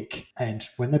of a dick, and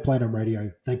when they play it on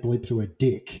radio, they bleep the word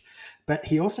dick. But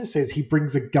he also says he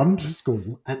brings a gun to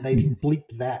school, and they bleep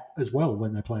that as well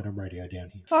when they play it on radio down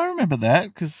here. I remember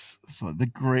that because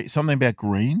something about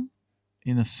green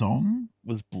in a song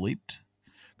was bleeped.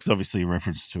 Because obviously a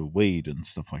reference to weed and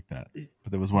stuff like that.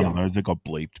 But there was one of those that got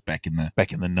bleeped back in the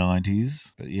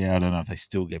 90s. But yeah, I don't know if they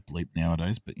still get bleeped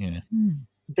nowadays. But yeah,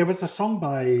 there was a song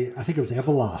by, I think it was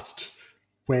Everlast,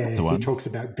 where he talks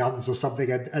about guns or something,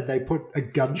 and they put a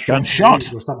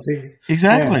gunshot or something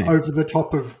exactly over the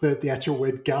top of the actual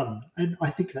word gun, and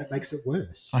I think that makes it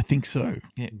worse. I think so.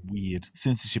 Yeah, weird.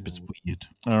 Censorship is weird.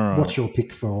 All right. What's your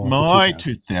pick for my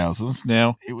 2000s?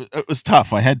 Now it was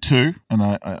tough. I had two, and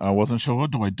I wasn't sure.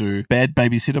 Do I do Bad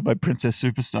Babysitter by Princess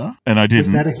Superstar? And I didn't.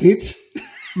 Is that a hit?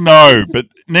 No, but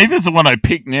neither's the one I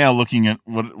picked now, looking at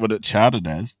what it charted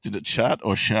as. Did it chart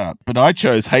or shart? But I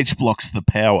chose H Block's The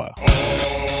Power.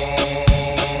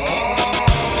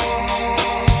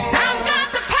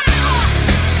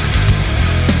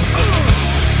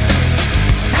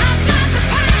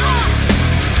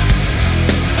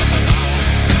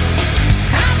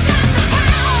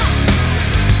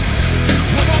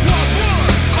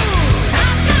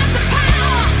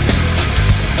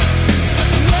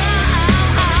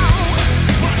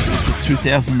 This was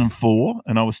 2004,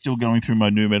 and I was still going through my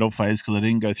new metal phase because I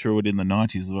didn't go through it in the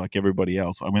 90s like everybody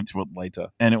else. I went through it later.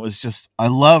 And it was just, I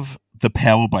love The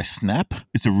Power by Snap.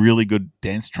 It's a really good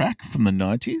dance track from the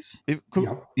 90s.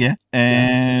 Yep. Yeah.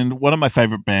 And one of my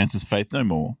favorite bands is Faith No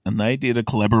More. And they did a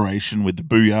collaboration with the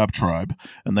Booyah Tribe.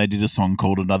 And they did a song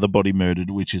called Another Body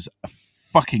Murdered, which is a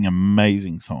fucking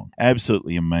amazing song.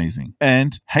 Absolutely amazing.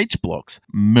 And H-Blocks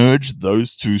merged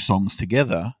those two songs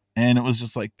together. And it was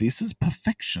just like, this is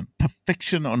perfection.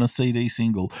 Perfection on a CD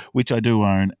single, which I do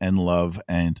own and love.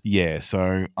 And yeah,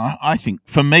 so I think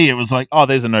for me, it was like, oh,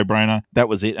 there's a no-brainer. That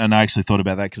was it. And I actually thought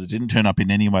about that because it didn't turn up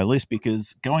in any of my list,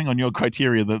 because going on your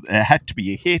criteria that it had to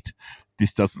be a hit,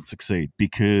 this doesn't succeed.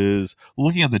 Because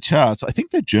looking at the charts, I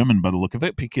think they're German by the look of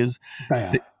it, because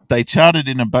they charted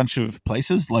in a bunch of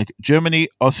places like Germany,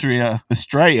 Austria,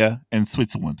 Australia, and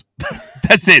Switzerland.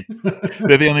 That's it.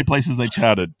 They're the only places they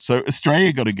charted. So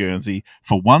Australia got a Guernsey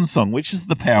for one song, which is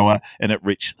The Power, and it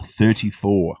reached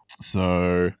 34.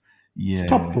 So, yeah. It's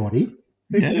top 40.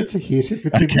 It's a hit if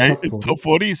it's in the top 40. It's top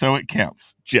 40, so it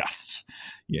counts. Just.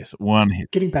 Yes, one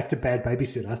hit. Getting back to Bad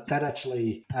Babysitter, that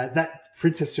actually, that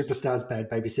Princess Superstar's Bad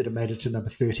Babysitter made it to number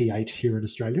 38 here in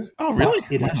Australia. Oh, really?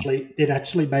 But it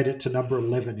actually made it to number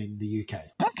 11 in the UK.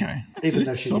 Okay. Even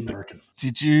though she's American.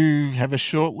 Did you have a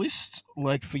short list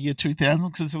like for your 2000s?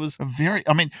 Because it was a very,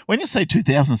 I mean, when you say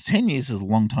 2000s, 10 years is a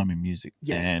long time in music.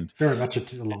 Yeah, and very much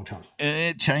a long time.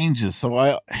 And it changes.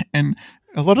 So and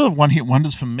a lot of the one-hit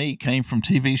wonders for me came from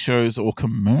TV shows or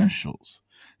commercials.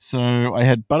 So I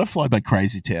had Butterfly by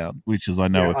Crazy Town, which is, I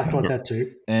know. Yeah, I thought that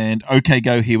too. And OK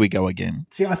Go, Here We Go Again.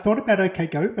 See, I thought about OK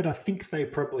Go, but I think they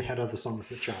probably had other songs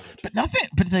that charted.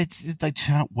 But they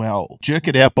chart well. Jerk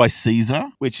It Out by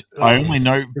Caesar, which I only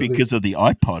know because of the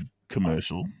iPod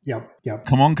commercial. Yep.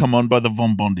 Come On by the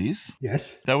Von Bondies.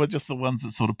 Yes. They were just the ones that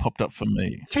sort of popped up for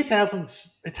me.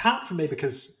 2000s, it's hard for me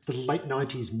because the late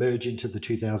 90s merge into the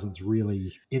 2000s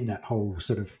really in that whole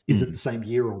sort of, is it the same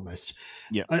year almost?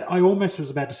 Yeah. I almost was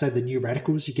about to say the New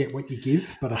Radicals, you get what you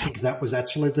give, but I think that was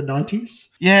actually the 90s.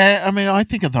 Yeah, I mean, I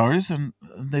think of those, and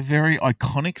they're very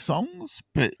iconic songs,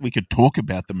 but we could talk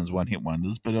about them as one-hit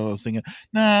wonders, but I was thinking,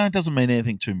 no, it doesn't mean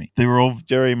anything to me. They were all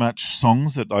very much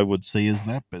songs that I would see as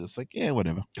that, but it's like, yeah,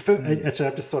 whatever. Actually,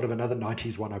 I've just thought of another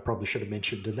 90s one I probably should have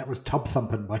mentioned, and that was Tub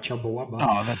Thumpin' by Chumbawamba.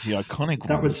 Oh, that's the iconic one.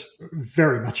 That was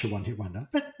very much a one-hit wonder.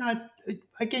 But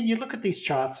again, you look at these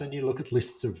charts and you look at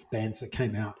lists of bands that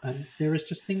came out, and there is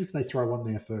just things they throw on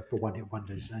there for one-hit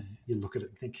wonders, and you look at it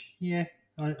and think, yeah,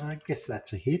 I guess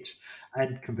that's a hit.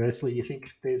 And conversely, you think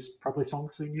there's probably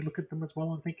songs, and you look at them as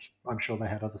well and think, I'm sure they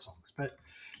had other songs. But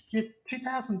yeah,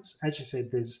 2000s, as you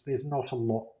said, there's not a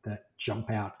lot that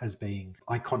jump out as being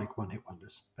iconic one-hit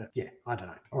wonders. But yeah, I don't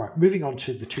know. All right, moving on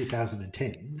to the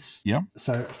 2010s. Yeah.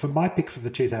 So for my pick for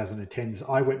the 2010s,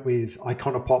 I went with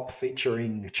Iconopop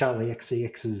featuring Charlie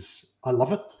XCX's I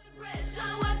Love It.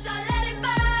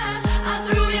 I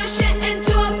threw your shit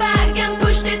into a bag and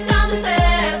pushed it down the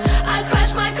stairs. I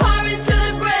crashed my car into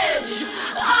the bridge.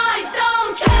 I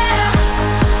don't care.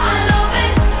 I love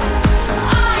it.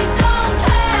 I don't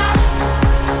care.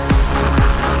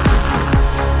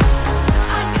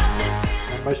 I got this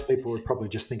feeling. And most people would probably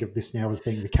just think of this now as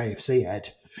being the KFC ad.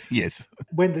 Yes.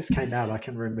 When this came out, I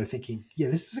can remember thinking, yeah,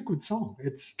 this is a good song.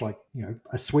 It's like,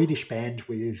 a Swedish band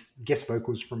with guest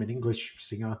vocals from an English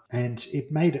singer, and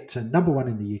it made it to number 1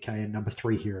 in the UK and number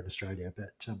 3 here in Australia.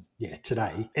 But yeah,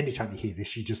 today, anytime you hear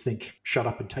this, you just think, shut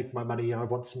up and take my money, I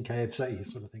want some KFC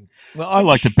sort of thing. Well, I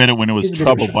liked it better when it was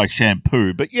Trouble by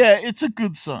Shampoo, but yeah, it's a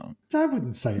good song. I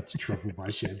wouldn't say it's Trouble by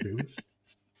Shampoo. It's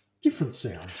different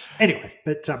sound. Anyway,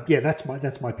 but yeah, that's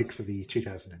my pick for the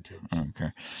 2010s.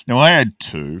 Okay. Now, I had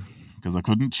 2 because I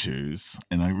couldn't choose,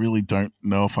 and I really don't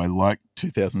know if I like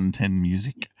 2010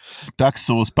 music. Duck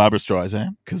Sauce, Barbra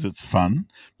Streisand, because it's fun,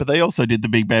 but they also did The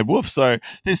Big Bad Wolf, so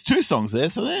there's 2 songs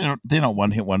there, so they're not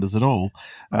one-hit wonders at all.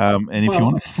 And if you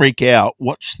want to freak out,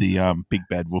 watch the Big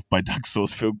Bad Wolf by Duck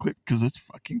Sauce film clip, because it's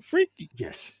fucking freaky.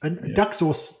 Yes, and Duck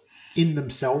Sauce in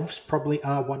themselves probably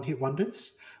are one-hit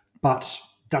wonders, but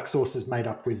Duck Sauce is made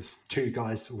up with 2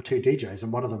 guys or 2 DJs,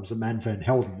 and one of them's a man Van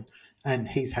Helden, and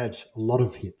he's had a lot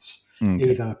of hits.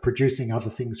 Okay. Either producing other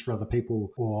things for other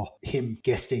people or him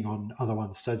guesting on other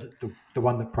ones. So the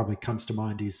one that probably comes to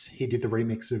mind is he did the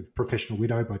remix of Professional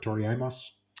Widow by Tori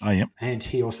Amos. Oh, yeah. And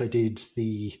he also did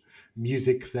the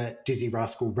music that Dizzy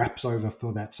Rascal raps over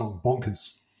for that song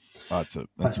Bonkers. Oh, that's a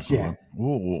good one.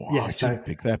 Ooh, yeah, I should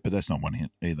pick that, but that's not one hit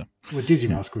either. Well, Dizzy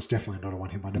Rascal's definitely not a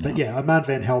one-hit wonder. No. But yeah, Ahmad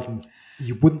Van Helden,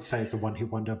 you wouldn't say it's a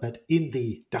one-hit wonder, but in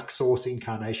the Duck Sauce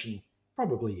incarnation,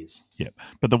 probably is. Yeah,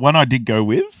 but the one I did go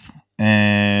with,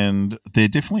 And they're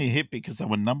definitely a hit because they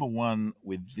were number one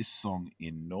with this song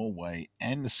in Norway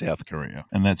and South Korea.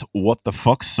 And that's What the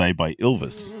Fox Say by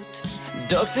Ylvis.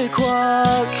 Ducks say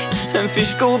quack, and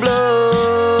fish go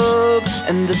blub,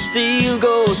 and the seal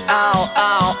goes ow,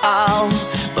 ow, ow.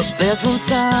 But there's one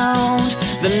sound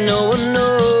that no one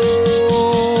knows.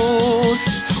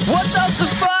 What does the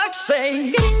fox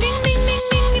say?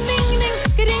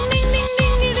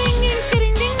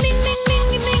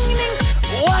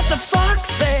 What the fox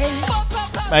say?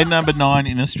 Made number 9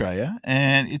 in Australia,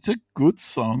 and it's a good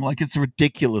song. Like, it's a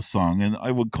ridiculous song, and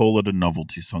I would call it a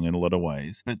novelty song in a lot of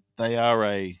ways. But they are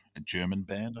a German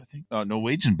band, I think. Oh,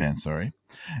 Norwegian band, sorry.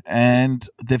 And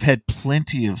they've had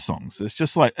plenty of songs.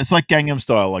 It's like Gangnam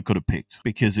Style I could have picked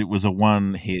because it was a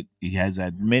one hit. He has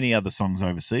had many other songs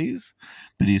overseas,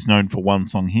 but he's known for one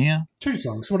song here. 2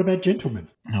 songs. What about Gentleman?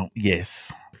 Oh,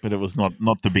 yes. But it was not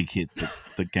the big hit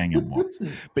that Gangnam was.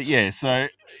 But yeah, so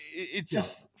it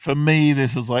just, for me,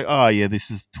 this was like, oh yeah, this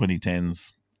is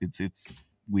 2010s. It's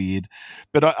weird.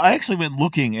 But I actually went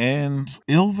looking, and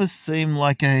Ylvis seemed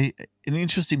like an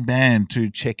interesting band to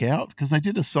check out because they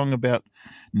did a song about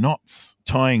knots,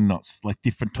 tying knots, like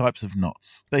different types of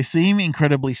knots. They seem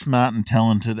incredibly smart and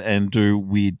talented and do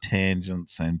weird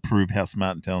tangents and prove how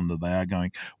smart and talented they are,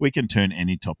 going, we can turn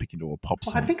any topic into a pop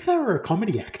song. Well, I think they were a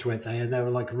comedy act, weren't they? And they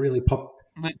were like really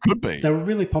It could be. They were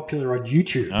really popular on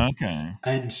YouTube. Okay.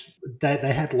 And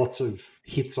they had lots of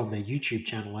hits on their YouTube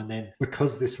channel. And then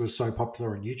because this was so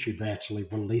popular on YouTube, they actually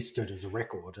released it as a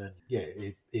record. And yeah,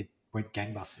 it went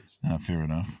gangbusters. Oh, fair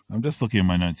enough. I'm just looking at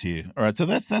my notes here. All right, so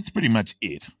that's pretty much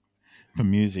it for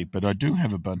music, but I do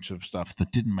have a bunch of stuff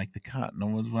that didn't make the cut, and I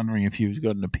was wondering if you've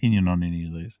got an opinion on any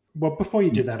of these. Well, before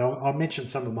you do that, I'll mention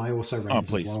some of my also rans as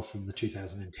please. well from the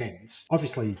 2010s.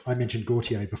 Obviously, I mentioned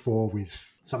Gautier before with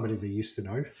Somebody They Used to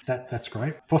Know. That's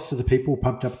great. Foster the People,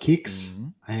 Pumped Up Kicks,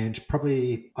 and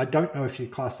probably, I don't know if you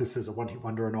class this as a one-hit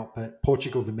wonder or not, but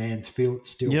Portugal the Man's Feel It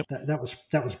Still. Yep. That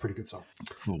was a pretty good song.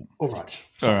 Cool. All right.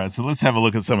 All right, so let's have a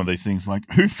look at some of these things, like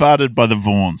Who Farted by the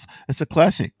Vaughns. It's a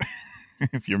classic.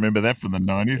 If you remember that from the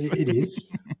 90s. It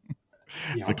is.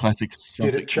 It's a classic song.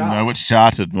 Did it chart? No, it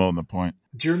charted, more than the point.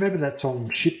 Do you remember that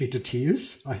song "Shit Me to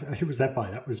Tears"? Who was that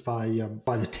by? That was by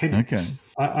the Tenants.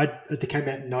 Okay. It came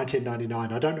out in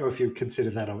 1999. I don't know if you consider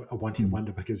that a one-hit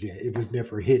wonder because it was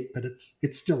never a hit, but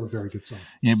it's still a very good song.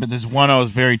 Yeah, but there's one I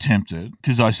was very tempted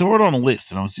because I saw it on a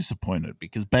list and I was disappointed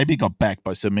because Baby Got Back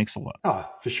by Sir Mix-a-Lot. Oh,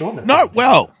 for sure.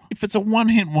 If it's a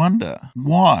one-hit wonder,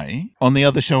 why on the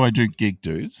other show I do, Gig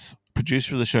Dudes,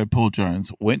 producer of the show, Paul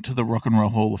Jones, went to the Rock and Roll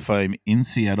Hall of Fame in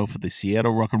Seattle for the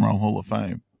Seattle Rock and Roll Hall of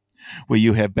Fame, where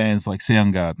you have bands like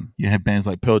Soundgarden, you have bands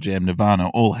like Pearl Jam, Nirvana,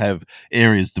 all have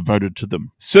areas devoted to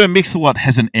them. Sir Mix-a-Lot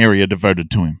has an area devoted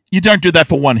to him. You don't do that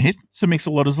for one hit. Sir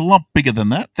Mix-a-Lot is a lot bigger than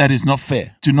that. That is not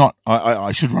fair. Do not.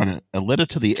 I should write a letter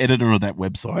to the editor of that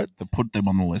website to put them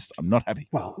on the list. I'm not happy.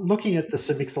 Well, looking at the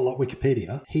Sir Mix-a-Lot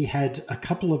Wikipedia, he had a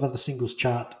couple of other singles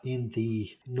chart in the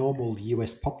normal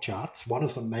US pop charts. One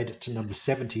of them made it to number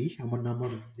 70, and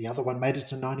the other one made it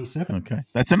to 97. Okay,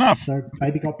 that's enough. So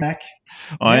Baby Got Back.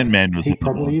 Iron Man was He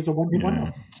probably is a one-hit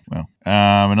wonder. Well,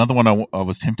 another one I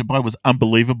was tempted by was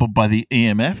Unbelievable by the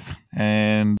EMF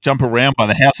and Jump Around by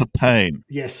the House of Pain.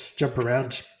 Yes, Jump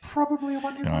Around, probably a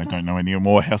one-hit wonder. I don't know any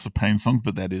more House of Pain songs,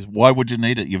 but that is, why would you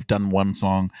need it? You've done one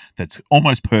song that's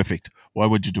almost perfect. Why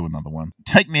would you do another one?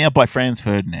 Take Me Out by Franz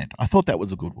Ferdinand. I thought that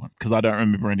was a good one because I don't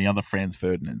remember any other Franz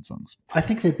Ferdinand songs. I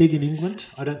think they're big in England.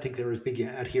 I don't think they're as big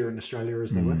out here in Australia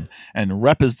as they were. And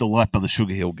Rapper's Delight by the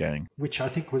Sugar Hill Gang. Which I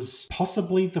think was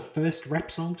possibly the first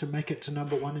rap song to make it to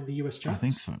number 1 in the US charts. I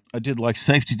think so. I did like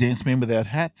Safety Dance Men Without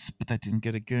Hats, but that didn't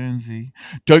get a Guernsey.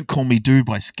 Don't Call Me Dude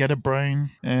by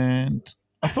Scatterbrain. And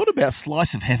I thought about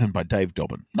Slice of Heaven by Dave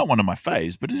Dobbin. Not one of my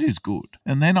faves, but it is good.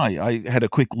 And then I had a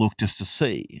quick look just to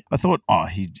see. I thought,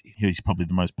 he's probably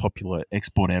the most popular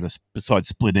export out of, besides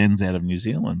Split Ends, out of New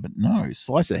Zealand. But no,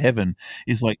 Slice of Heaven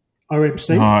is like,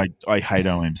 OMC? I hate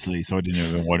OMC, so I didn't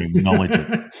even want to acknowledge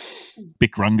it.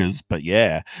 Bic Rungas, but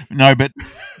yeah. No, but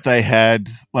they had,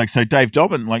 so Dave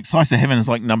Dobbin, Slice of Heaven is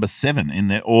number 7 in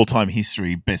their all-time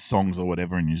history best songs or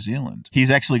whatever in New Zealand. He's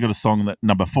actually got a song that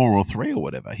number 4 or 3 or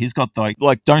whatever. He's got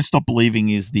like Don't Stop Believing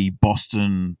is the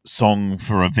Boston song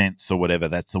for events or whatever.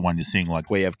 That's the one you're seeing.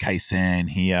 We have K-San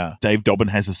here. Dave Dobbin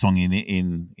has a song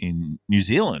in New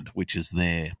Zealand, which is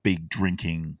their big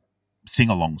drinking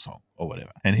sing-along song or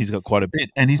whatever, and he's got quite a bit,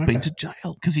 and he's been to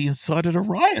jail because he incited a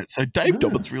riot. So Dave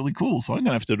Dobbin's really cool. So I'm going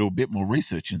to have to do a bit more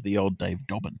research into the old Dave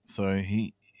Dobbin. So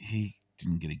he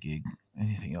didn't get a gig.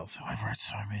 Anything else? I wrote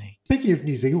so many. Speaking of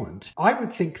New Zealand, I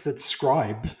would think that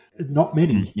Scribe, not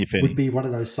many, If any. would be one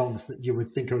of those songs that you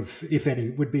would think of, if any,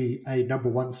 would be a number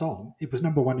one song. It was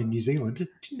number one in New Zealand. It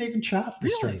didn't even chart in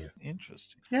Australia.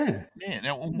 Interesting. Yeah. Yeah.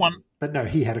 Now, one. But no,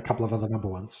 he had a couple of other number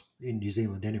ones in New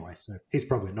Zealand anyway, so he's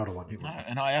probably not a one-hit No, wonder.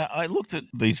 and I looked at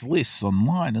these lists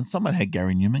online, and someone had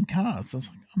Gary Newman cars. I was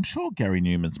like, I'm sure Gary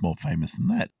Newman's more famous than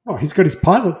that. Oh, he's got his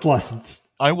pilot's license.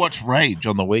 I watched Rage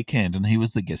on the weekend, and he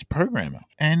was the guest programmer.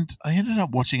 And I ended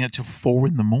up watching it till 4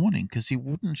 a.m. because he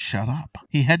wouldn't shut up.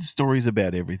 He had stories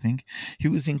about everything. He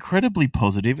was incredibly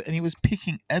positive, and he was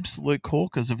picking absolute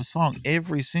corkers of a song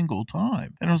every single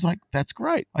time. And I was like, that's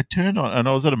great. I turned on, and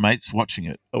I was at a mate's watching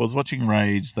it. I was watching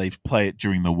Rage. They play it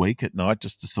during the week at night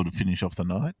just to sort of finish off the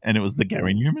night. And it was the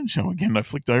Gary Newman show again. I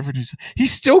flicked over, and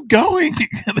he's still going.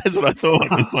 That's what I thought.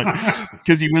 It's like,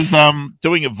 because he was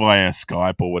doing it via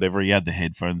Skype or whatever. He had the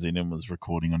headphones in and was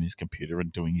recording on his computer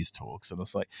and doing his talks. And I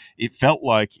was like, it felt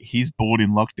like he's bored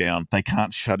in lockdown. They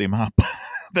can't shut him up.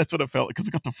 That's what it felt like, because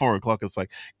it got to 4 o'clock. It's like,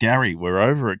 Gary, we're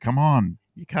over it. Come on.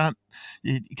 You can't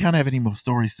have any more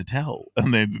stories to tell.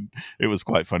 And then it was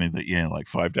quite funny that, yeah, like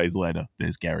 5 days later,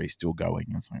 there's Gary still going.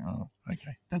 It's like, oh,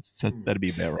 okay. That'd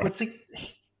be about right. But see,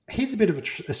 he's a bit of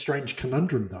a strange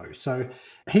conundrum, though. So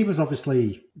he was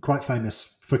obviously quite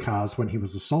famous for Cars when he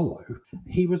was a solo.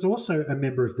 He was also a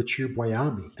member of the Tubeway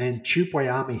Army, and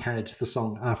Tubeway Army had the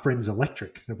song Our Friends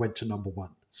Electric that went to number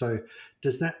one. So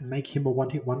does that make him a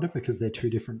one-hit wonder because they're two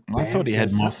different bands? I thought he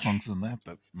had more songs than that,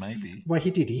 but maybe. Well, he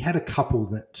did. He had a couple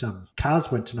that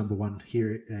Cars went to number one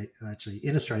here, actually,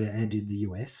 in Australia and in the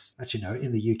US. Actually, no,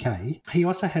 in the UK. He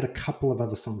also had a couple of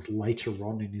other songs later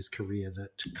on in his career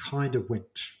that kind of went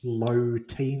low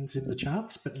teens in the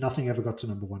charts, but nothing ever got to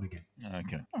number one again.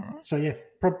 Okay, all right. So yeah,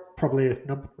 probably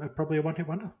a one-hit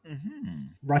wonder. Mm-hmm.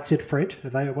 Right Said Fred, are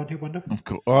they a one-hit wonder? Of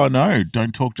course. Oh, no,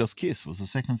 Don't Talk, Just Kiss was the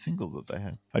second single that they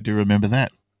had. I do remember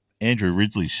that. Andrew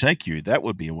Ridgely's Shake You, that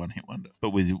would be a one-hit wonder.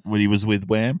 But when he was with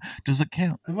Wham, does it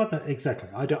count? Exactly.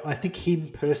 I think him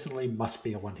personally must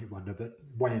be a one-hit wonder, but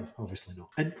Wham, obviously not.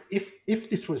 And if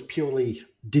this was purely,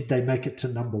 did they make it to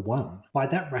number one? By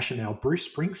that rationale, Bruce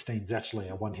Springsteen's actually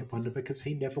a one-hit wonder because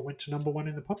he never went to number one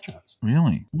in the pop charts.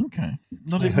 Really? Okay.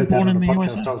 Not I even heard that born on in a the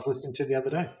podcast USA? I was listening to the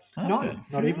other day. Okay. No,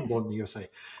 not even born in the USA.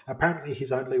 Apparently,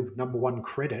 his only number one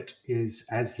credit is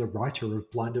as the writer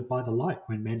of Blinded by the Light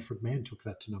when Manfred Mann took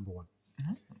that to number one.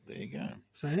 There you go.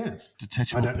 So yeah,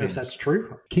 Detachable I don't know if that's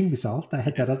true. King Missile, they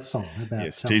had that other song about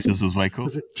Yes, Jesus was way cool.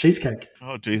 Was it Cheesecake?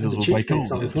 Oh, Jesus The was way Cheesecake cool.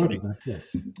 song as That's well, right. didn't they?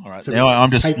 Yes. All right, So now I'm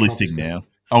just cake, listing obviously. now.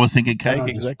 I was thinking cake, I'm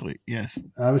just- exactly. Yes.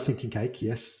 I was thinking Cake,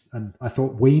 yes, and I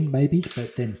thought Ween maybe,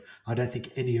 but then I don't think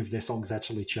any of their songs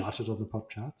actually charted on the pop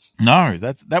charts. No,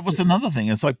 that was another thing.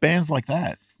 It's like bands like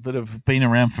that have been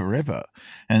around forever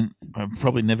and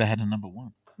probably never had a number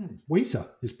one. Weezer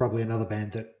is probably another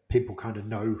band that people kind of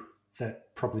know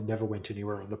that probably never went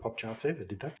anywhere on the pop charts either,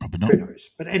 did they? Probably not. Who knows?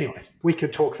 But anyway, we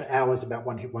could talk for hours about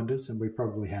one-hit wonders, and we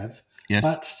probably have. Yes.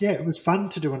 But yeah, it was fun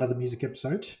to do another music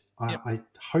episode. Yep. I'm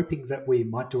hoping that we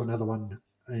might do another one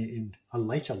in a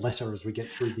later letter as we get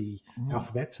through the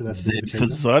alphabet. So that's a bit of a Z for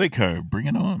teaser. Zydeco, bring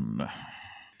it on.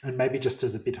 And maybe just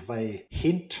as a bit of a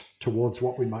hint towards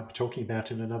what we might be talking about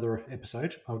in another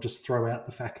episode, I'll just throw out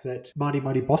the fact that Mighty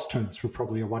Mighty Boss Tones were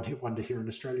probably a one-hit wonder here in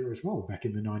Australia as well back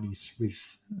in the 90s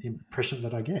with the impression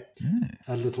that I get. Yeah.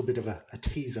 A little bit of a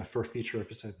teaser for a future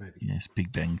episode maybe. Yes,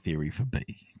 Big Bang Theory for B.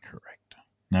 Correct.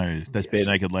 No, that's Yes.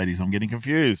 Bare Naked Ladies. I'm getting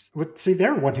confused. Well, see,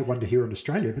 they're a one-hit wonder here in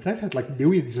Australia, but they've had like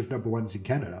millions of number ones in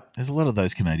Canada. There's a lot of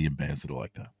those Canadian bands that are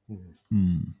like that.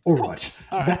 All right.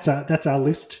 That's our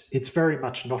list. It's very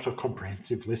much not a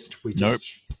comprehensive list. We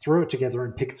just threw it together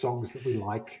and picked songs that we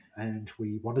like and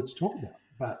we wanted to talk about.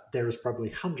 But there is probably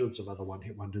hundreds of other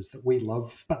one-hit wonders that we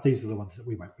love, but these are the ones that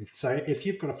we went with. So if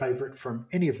you've got a favourite from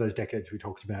any of those decades we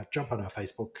talked about, jump on our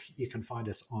Facebook. You can find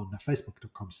us on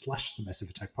facebook.com/The Massive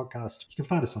Attack Podcast. You can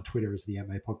find us on Twitter as the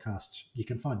MA Podcast. You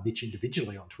can find Mitch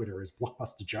individually on Twitter as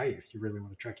Blockbuster J if you really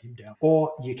want to track him down.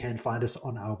 Or you can find us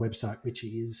on our website, which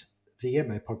is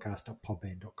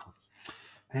themapodcast.podbean.com.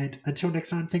 And until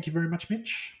next time, thank you very much,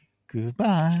 Mitch.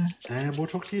 Goodbye. And we'll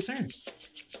talk to you soon.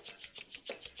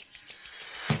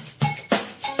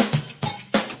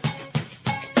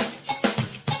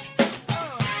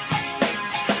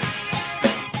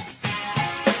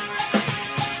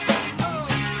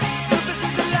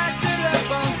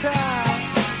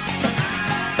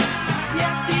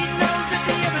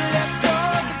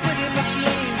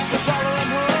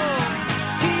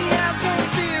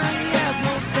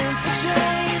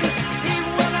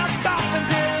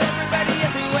 Everybody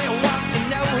everywhere wants to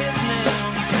know his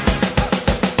name.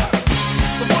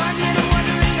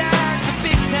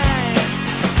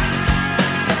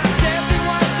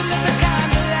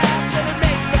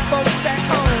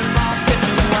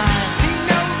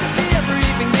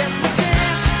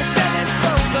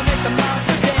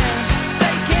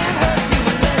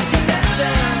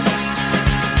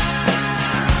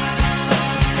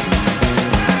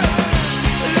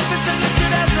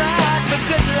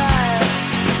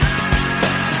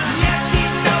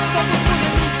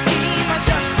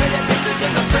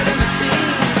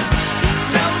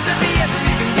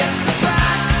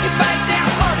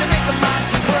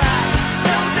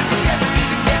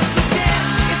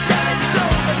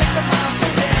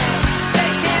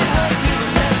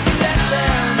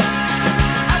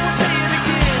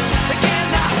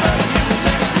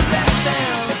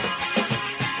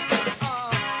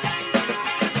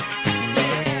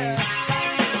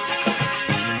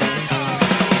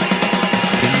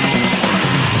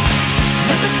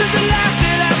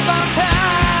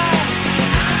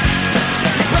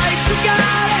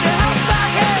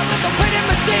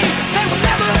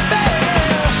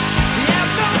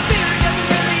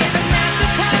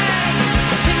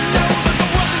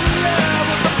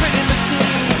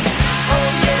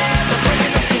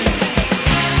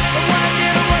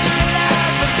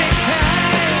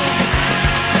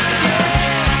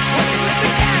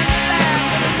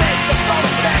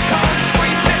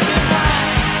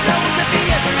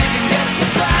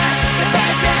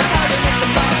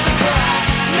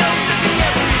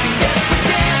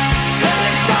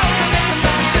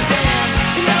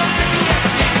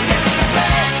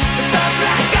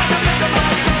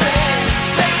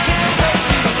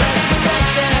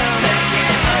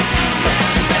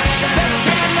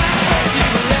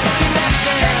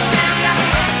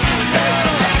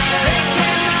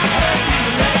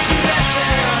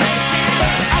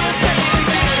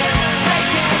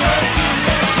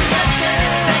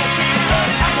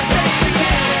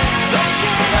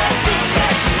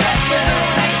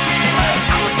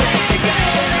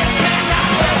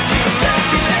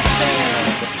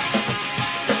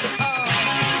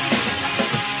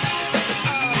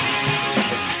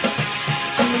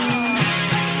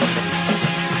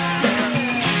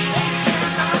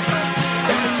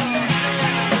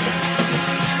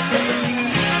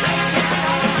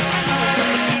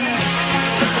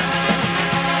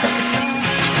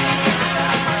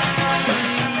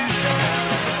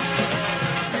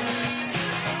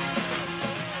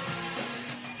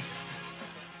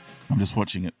 just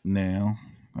watching it now.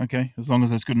 Okay, as long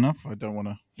as that's good enough. I don't want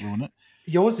to ruin it.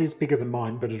 Yours is bigger than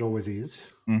mine, but it always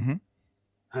is. Mm-hmm.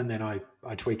 And then I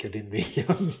tweak it in the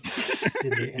in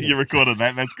the edit. You recorded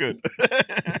that. That's good.